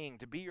your king,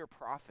 to be your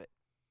prophet.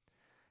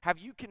 Have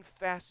you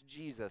confessed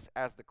Jesus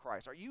as the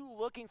Christ? Are you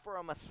looking for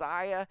a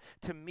Messiah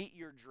to meet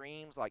your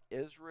dreams like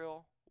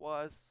Israel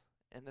was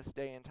in this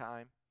day and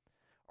time?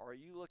 Or are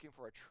you looking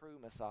for a true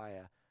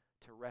Messiah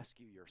to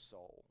rescue your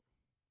soul?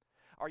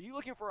 Are you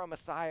looking for a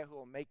Messiah who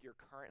will make your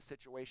current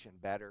situation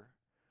better?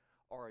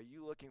 Or are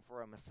you looking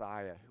for a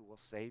Messiah who will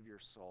save your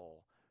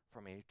soul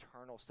from an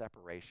eternal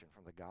separation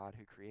from the God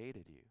who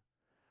created you?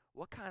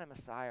 What kind of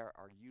Messiah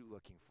are you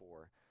looking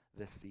for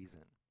this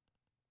season?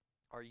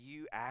 Are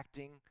you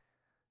acting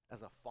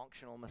as a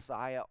functional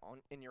Messiah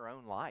in your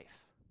own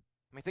life?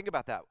 I mean, think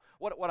about that.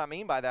 What I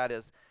mean by that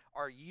is,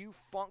 are you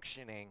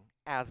functioning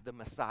as the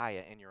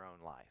Messiah in your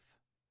own life?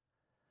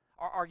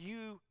 Are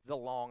you the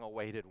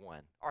long-awaited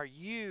one? Are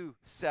you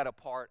set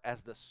apart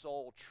as the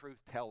sole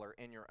truth teller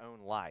in your own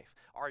life?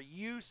 Are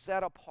you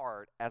set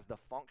apart as the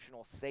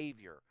functional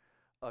Savior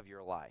of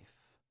your life?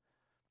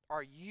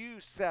 Are you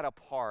set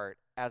apart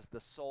as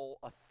the sole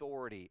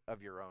authority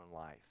of your own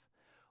life?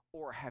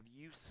 Or have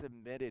you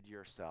submitted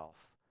yourself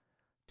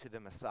to the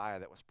Messiah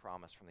that was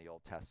promised from the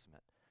Old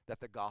Testament, that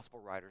the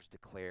gospel writers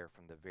declare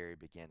from the very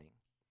beginning?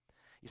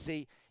 You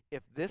see,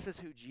 if this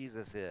is who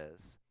Jesus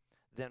is,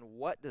 then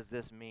what does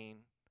this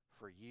mean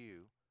for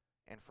you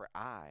and for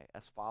I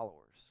as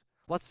followers?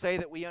 Let's say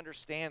that we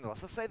understand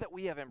this. Let's say that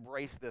we have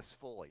embraced this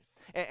fully.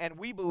 And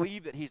we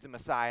believe that he's the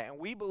Messiah. And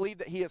we believe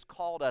that he has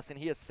called us and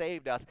he has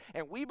saved us.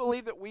 And we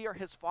believe that we are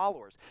his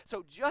followers.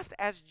 So just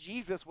as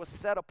Jesus was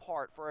set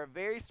apart for a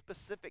very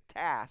specific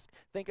task,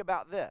 think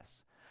about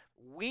this.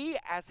 We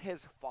as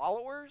his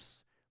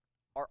followers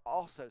are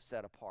also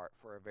set apart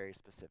for a very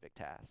specific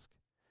task.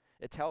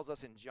 It tells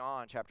us in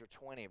John chapter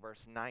 20,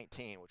 verse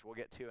 19, which we'll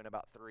get to in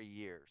about 3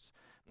 years.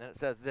 And it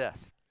says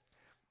this: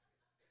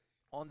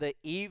 "On the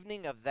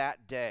evening of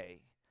that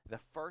day, the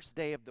first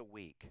day of the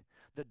week,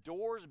 the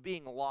doors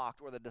being locked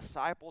where the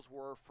disciples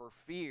were for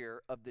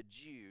fear of the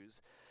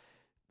Jews,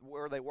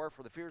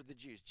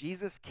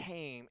 Jesus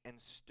came and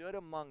stood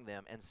among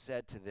them and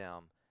said to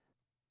them,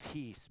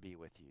 'Peace be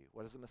with you.'"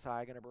 What is the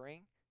Messiah going to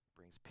bring? He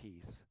brings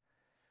peace.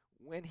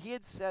 "When he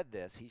had said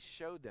this, he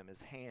showed them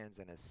his hands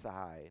and his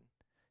side.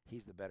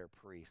 He's the better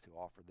priest who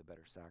offered the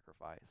better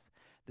sacrifice.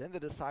 Then the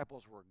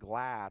disciples were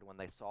glad when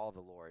they saw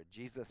the Lord.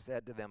 Jesus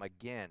said to them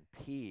again,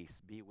 'Peace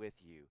be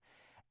with you.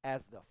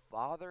 As the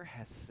Father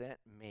has sent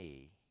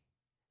me,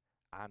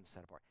 I'm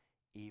set apart.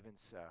 Even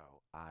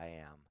so, I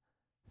am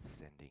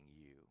sending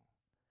you.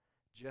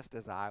 Just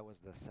as I was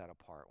the set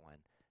apart one,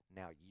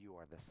 now you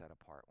are the set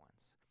apart ones.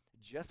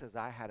 Just as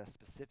I had a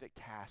specific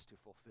task to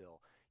fulfill,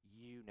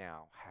 you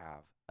now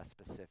have a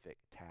specific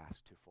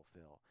task to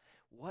fulfill.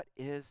 What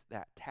is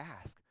that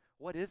task?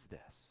 What is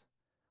this?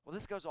 Well,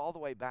 this goes all the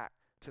way back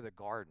to the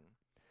garden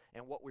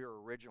and what we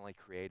were originally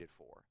created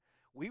for.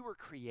 We were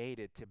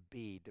created to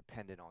be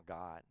dependent on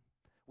God.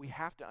 We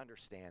have to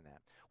understand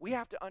that. We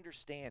have to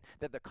understand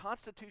that the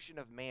constitution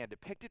of man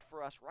depicted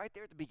for us right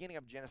there at the beginning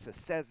of Genesis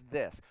says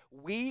this: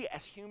 we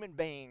as human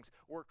beings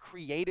were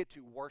created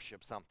to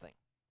worship something.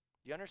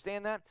 Do you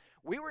understand that?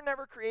 We were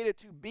never created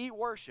to be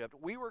worshiped.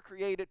 We were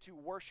created to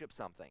worship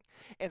something.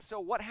 And so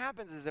what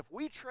happens is if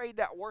we trade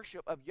that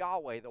worship of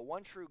Yahweh, the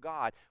one true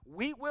God,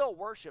 we will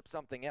worship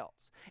something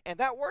else. And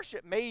that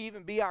worship may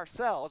even be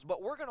ourselves,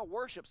 but we're going to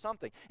worship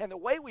something. And the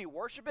way we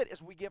worship it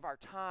is we give our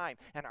time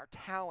and our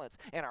talents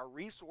and our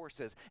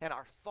resources and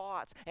our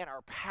thoughts and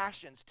our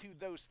passions to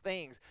those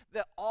things,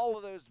 that all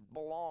of those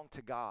belong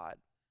to God.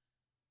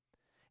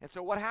 And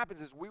so what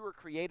happens is we were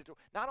created to,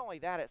 not only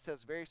that, it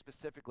says very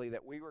specifically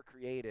that we were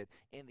created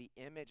in the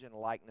image and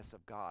likeness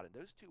of God. And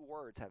those two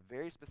words have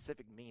very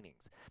specific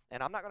meanings.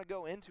 And I'm not going to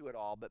go into it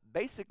all, but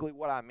basically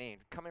what I mean,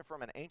 coming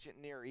from an ancient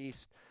Near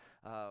East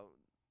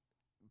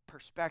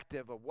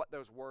perspective of what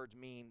those words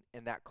mean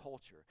in that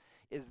culture,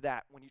 is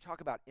that when you talk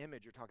about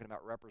image, you're talking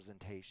about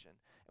representation.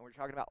 And when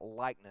you're talking about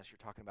likeness, you're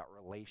talking about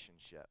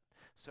relationship.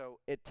 So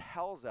it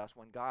tells us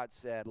when God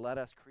said, let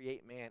us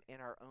create man in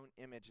our own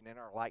image and in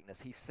our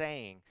likeness, he's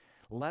saying,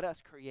 let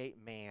us create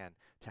man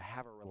to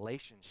have a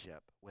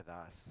relationship with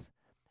us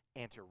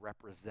and to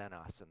represent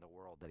us in the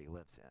world that he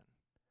lives in.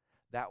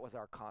 That was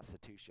our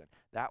constitution.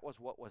 That was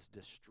what was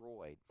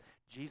destroyed.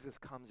 Jesus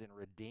comes and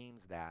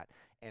redeems that.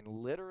 And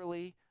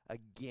literally,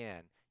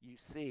 again, you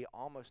see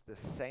almost the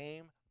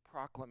same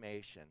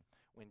proclamation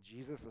when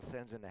Jesus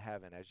ascends into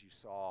heaven as you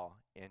saw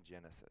in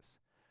Genesis.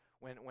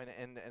 When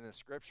in the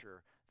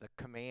scripture, the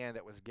command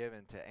that was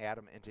given to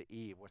Adam and to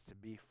Eve was to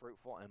be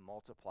fruitful and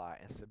multiply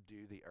and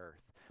subdue the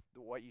earth.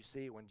 What you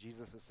see when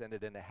Jesus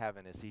ascended into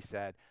heaven is he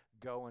said,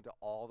 go into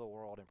all the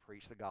world and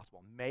preach the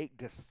gospel. Make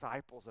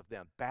disciples of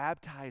them.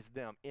 Baptize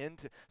them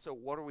into. So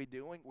what are we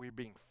doing? We're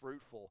being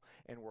fruitful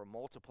and we're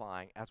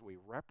multiplying as we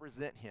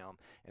represent him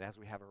and as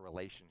we have a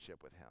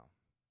relationship with him.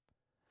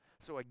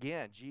 So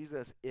again,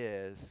 Jesus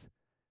is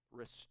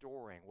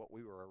restoring what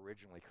we were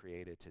originally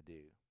created to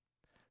do.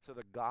 So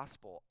the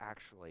gospel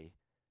actually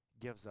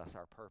gives us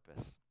our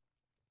purpose.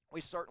 We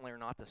certainly are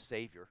not the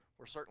Savior.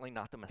 We're certainly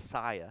not the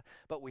Messiah,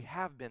 but we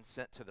have been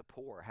sent to the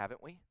poor,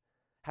 haven't we?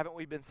 Haven't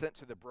we been sent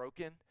to the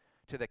broken,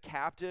 to the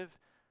captive,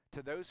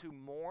 to those who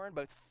mourn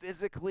both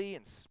physically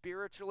and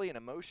spiritually and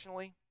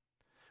emotionally?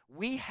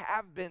 We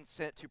have been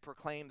sent to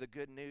proclaim the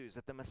good news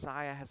that the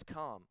Messiah has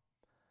come.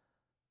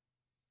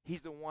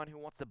 He's the one who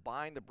wants to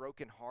bind the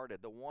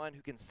brokenhearted, the one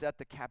who can set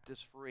the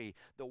captives free,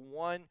 the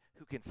one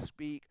who can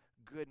speak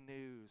good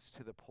news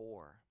to the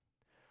poor.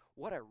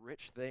 What a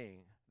rich thing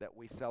that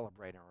we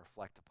celebrate and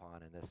reflect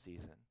upon in this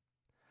season.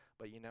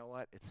 But you know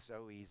what? It's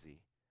so easy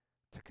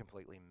to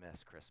completely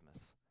miss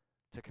Christmas,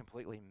 to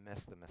completely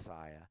miss the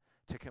Messiah,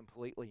 to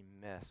completely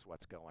miss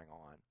what's going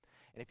on.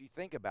 And if you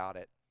think about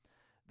it,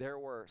 there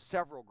were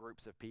several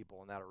groups of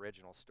people in that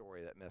original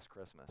story that missed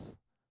Christmas.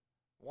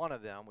 One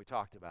of them we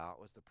talked about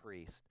was the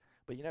priest.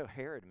 But you know,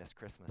 Herod missed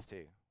Christmas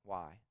too.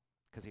 Why?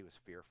 Because he was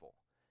fearful.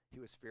 He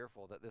was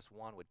fearful that this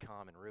one would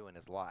come and ruin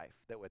his life,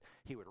 that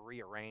he would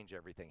rearrange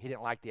everything. He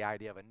didn't like the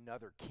idea of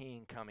another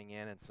king coming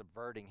in and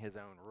subverting his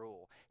own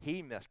rule.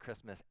 He missed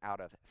Christmas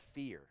out of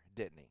fear,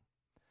 didn't he?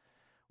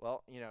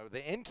 Well, you know,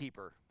 the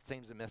innkeeper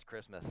seems to miss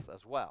Christmas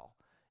as well.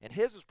 And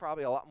his was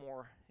probably a lot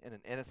more in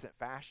an innocent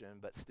fashion,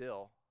 but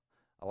still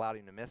allowed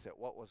him to miss it.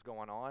 What was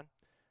going on?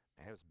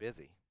 Man, it was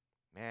busy.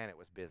 Man, it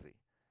was busy.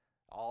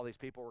 All these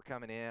people were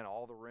coming in,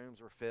 all the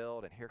rooms were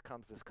filled, and here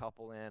comes this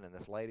couple in, and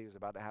this lady was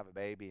about to have a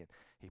baby, and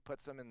he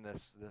puts them in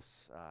this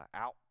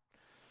out,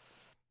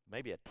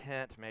 maybe a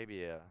tent,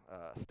 maybe a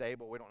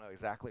stable. We don't know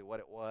exactly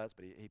what it was,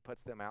 but he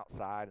puts them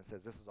outside and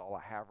says, this is all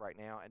I have right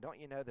now. And don't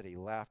you know that he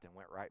left and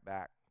went right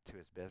back to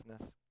his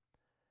business?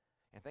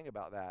 And think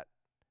about that.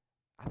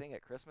 I think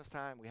at Christmas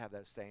time, we have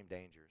those same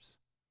dangers.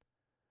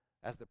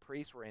 As the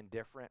priests were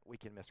indifferent, we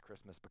can miss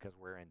Christmas because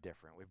we're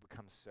indifferent. We've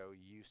become so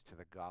used to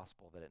the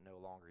gospel that it no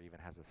longer even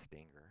has a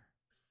stinger.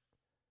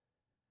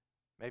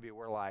 Maybe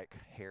we're like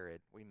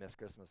Herod. We miss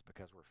Christmas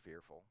because we're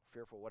fearful.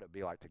 Fearful what it'd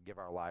be like to give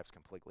our lives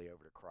completely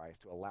over to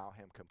Christ, to allow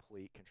him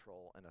complete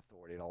control and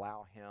authority, to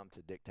allow him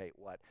to dictate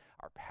what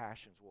our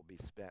passions will be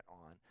spent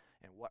on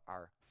and what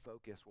our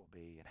focus will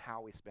be and how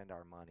we spend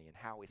our money and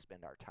how we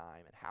spend our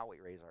time and how we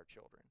raise our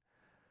children.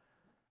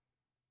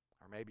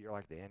 Or maybe you're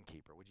like the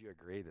innkeeper. Would you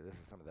agree that this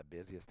is some of the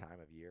busiest time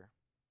of year?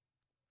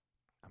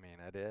 I mean,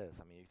 It is.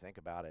 I mean, you think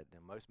about it,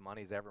 the most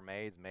money's ever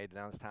made is made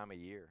around this time of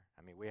year.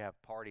 I mean, we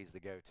have parties to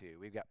go to,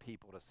 we've got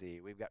people to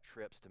see, we've got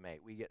trips to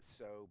make. We get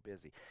so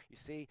busy. You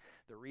see,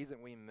 the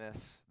reason we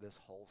miss this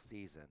whole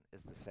season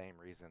is the same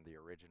reason the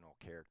original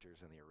characters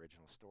in the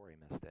original story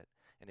missed it.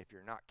 And if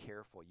you're not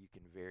careful, you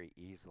can very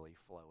easily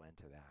flow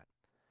into that.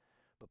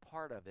 But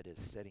part of it is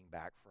sitting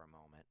back for a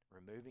moment,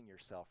 removing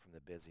yourself from the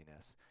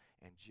busyness,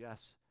 and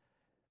just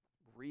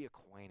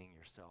reacquainting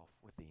yourself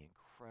with the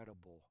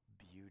incredible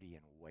beauty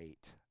and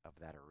weight of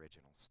that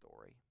original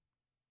story.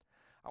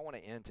 I want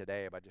to end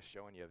today by just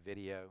showing you a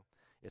video.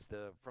 It's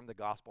from the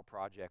Gospel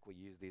Project. We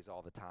use these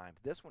all the time.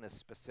 This one is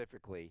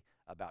specifically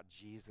about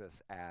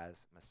Jesus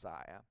as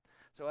Messiah.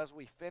 So as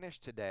we finish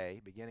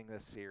today, beginning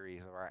this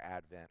series of our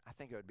Advent, I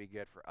think it would be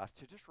good for us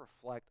to just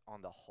reflect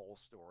on the whole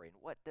story and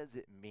what does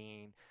it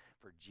mean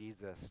for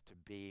Jesus to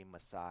be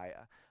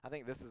Messiah. I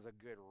think this is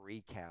a good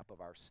recap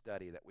of our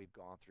study that we've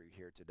gone through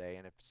here today.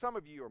 And if some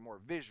of you are more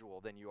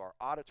visual than you are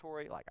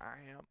auditory, like I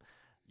am,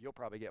 you'll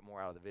probably get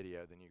more out of the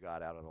video than you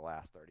got out of the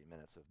last 30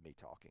 minutes of me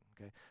talking.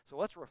 Okay, so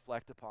let's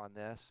reflect upon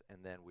this, and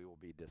then we will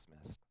be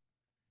dismissed.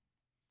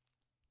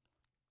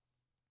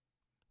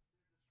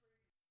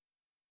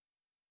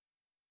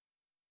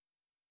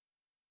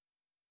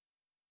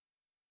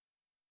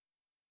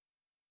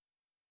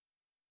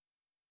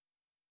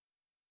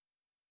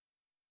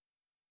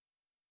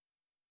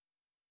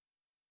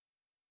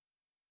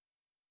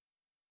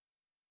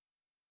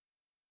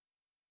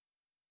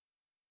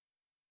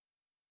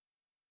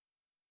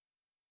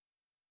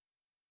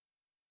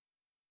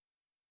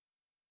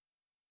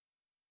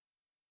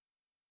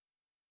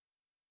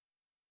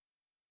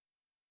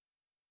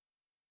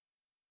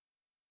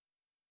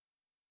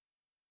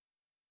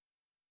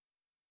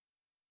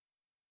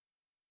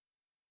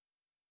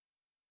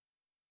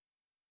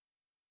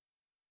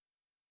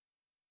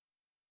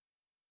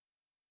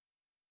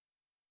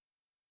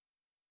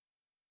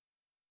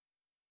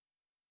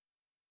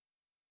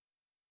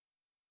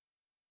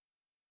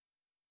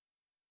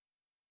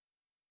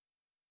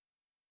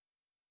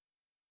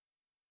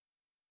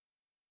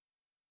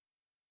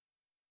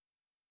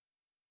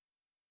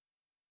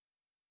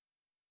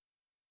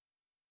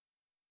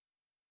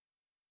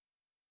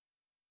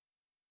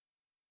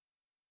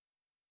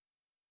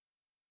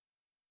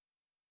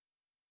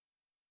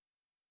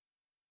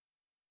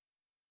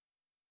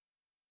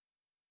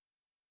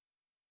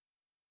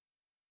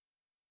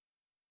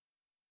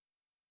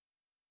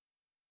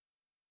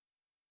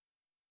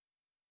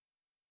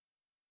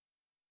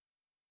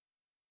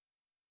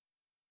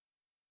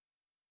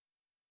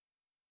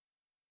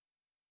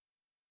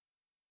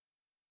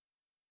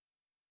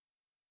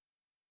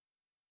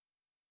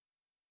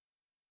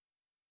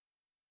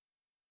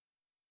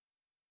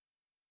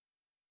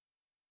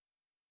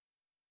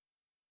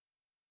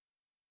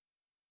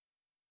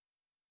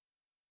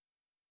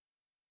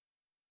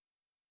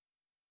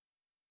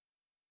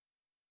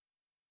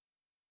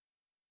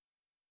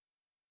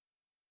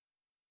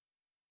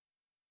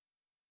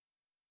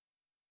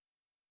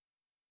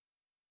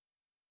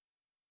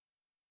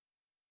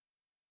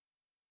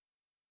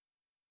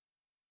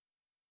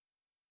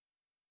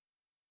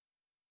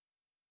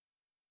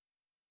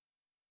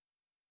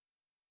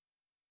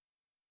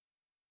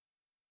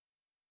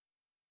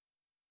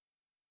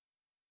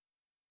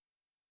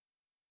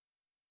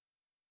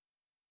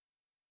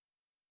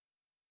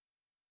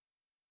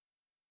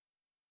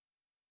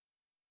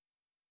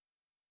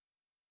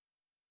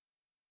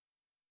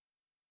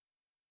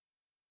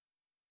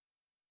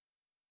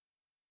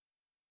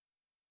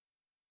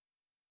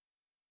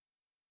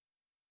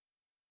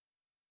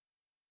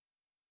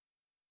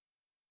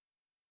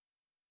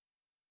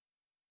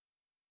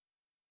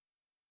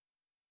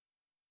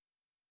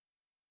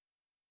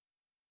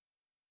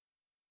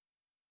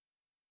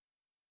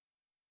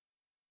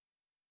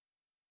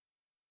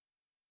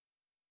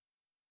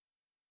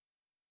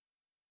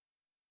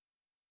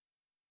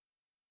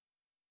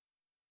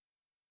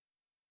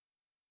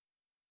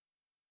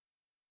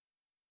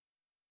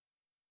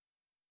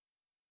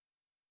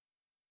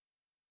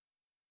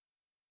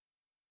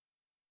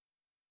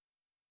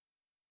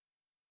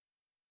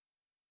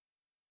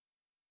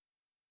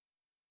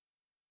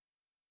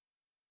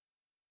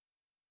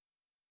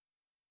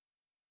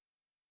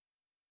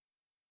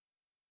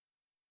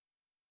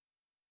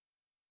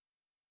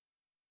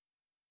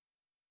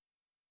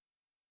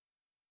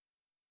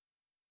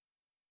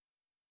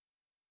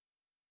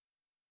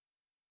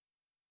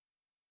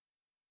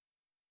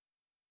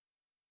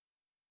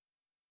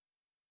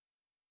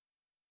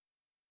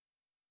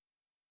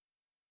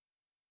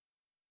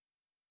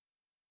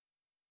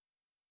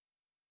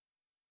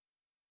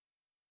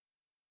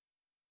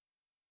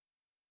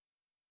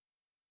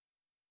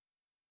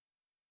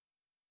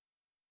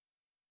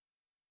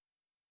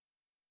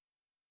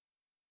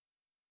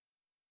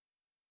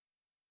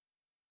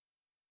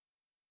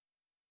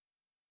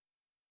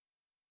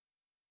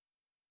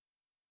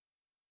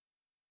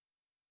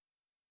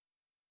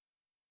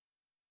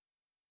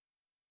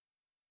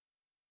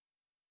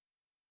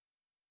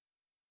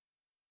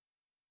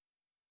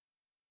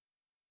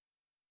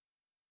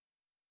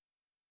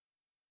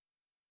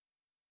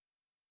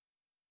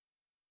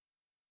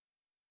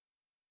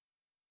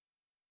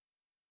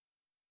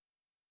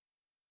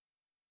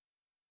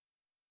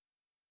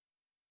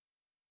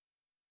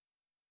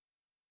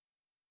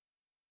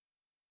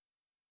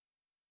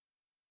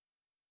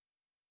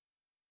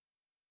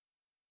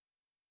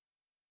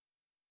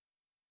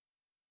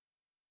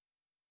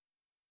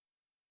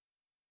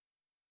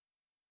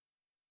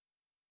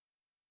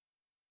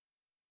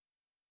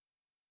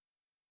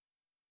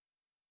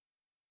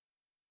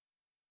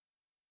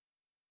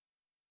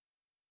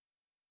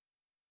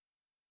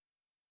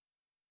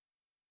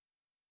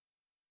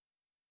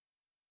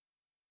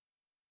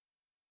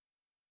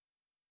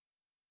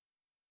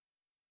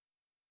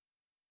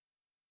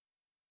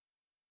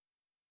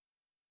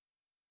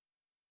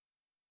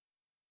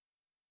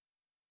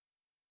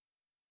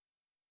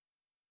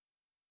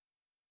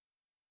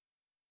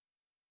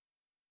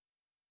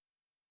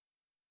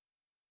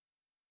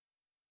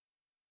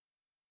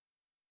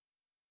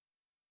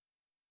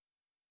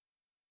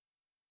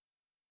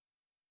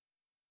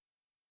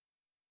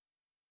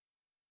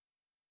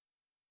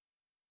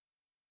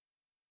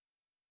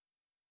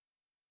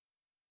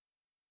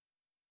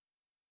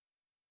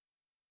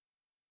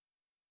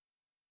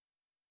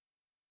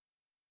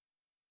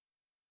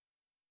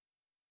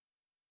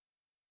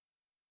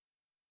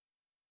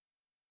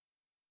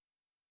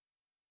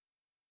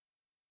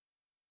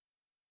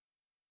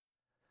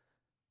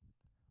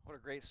 What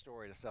a great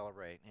story to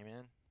celebrate.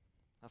 Amen.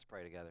 Let's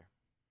pray together.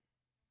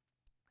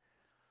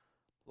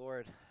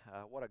 Lord,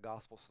 what a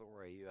gospel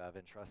story you have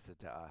entrusted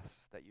to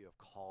us, that you have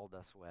called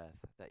us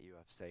with, that you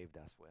have saved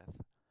us with.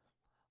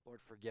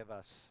 Lord, forgive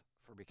us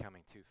for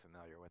becoming too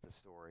familiar with the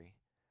story,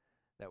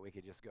 that we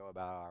could just go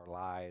about our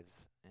lives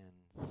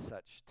in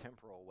such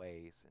temporal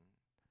ways and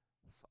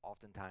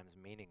oftentimes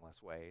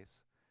meaningless ways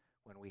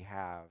when we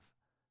have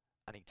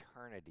an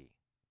eternity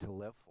to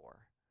live for.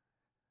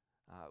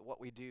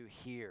 What we do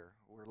here,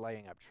 we're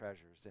laying up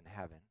treasures in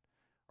heaven,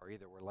 or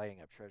either we're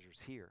laying up treasures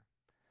here.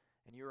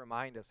 And you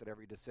remind us that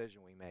every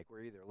decision we make,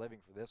 we're either living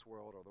for this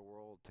world or the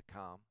world to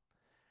come.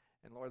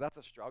 And Lord, that's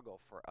a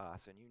struggle for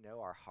us, and you know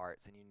our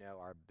hearts, and you know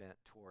our bent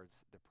towards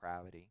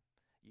depravity.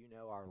 You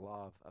know our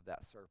love of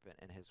that serpent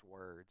and his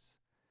words.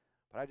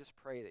 But I just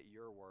pray that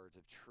your words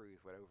of truth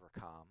would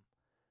overcome,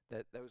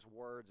 that those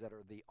words that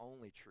are the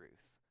only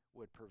truth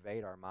would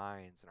pervade our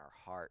minds and our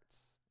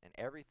hearts and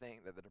everything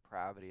that the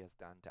depravity has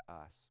done to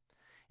us.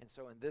 And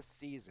so in this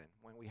season,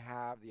 when we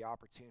have the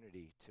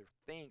opportunity to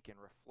think and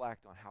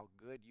reflect on how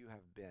good you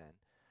have been,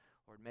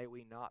 Lord, may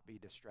we not be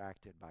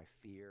distracted by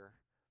fear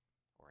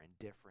or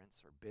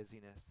indifference or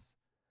busyness.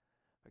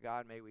 But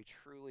God, may we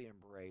truly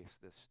embrace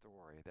this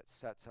story that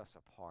sets us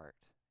apart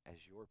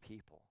as your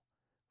people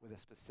with a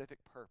specific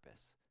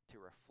purpose to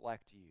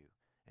reflect you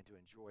and to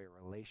enjoy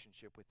a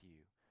relationship with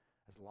you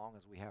as long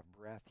as we have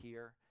breath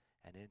here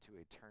and into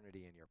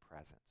eternity in your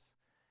presence.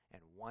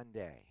 And one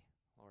day,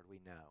 Lord,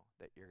 we know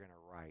that you're going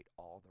to right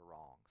all the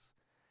wrongs,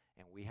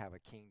 and we have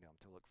a kingdom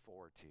to look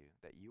forward to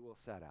that you will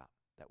set up,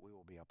 that we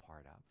will be a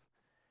part of.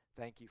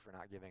 Thank you for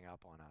not giving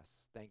up on us.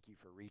 Thank you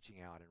for reaching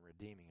out and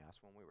redeeming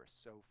us when we were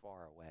so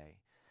far away.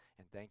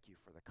 And thank you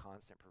for the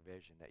constant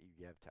provision that you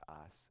give to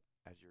us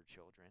as your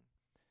children.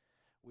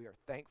 We are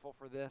thankful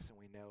for this, and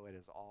we know it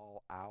is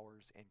all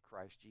ours in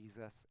Christ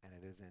Jesus, and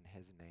it is in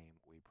his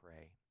name we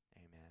pray.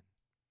 Amen.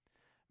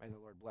 May the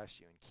Lord bless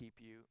you and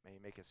keep you. May he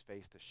make his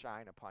face to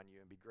shine upon you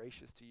and be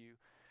gracious to you.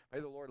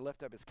 May the Lord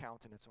lift up his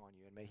countenance on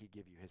you, and may he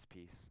give you his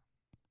peace.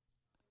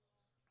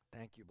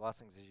 Thank you.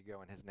 Blessings as you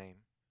go in his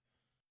name.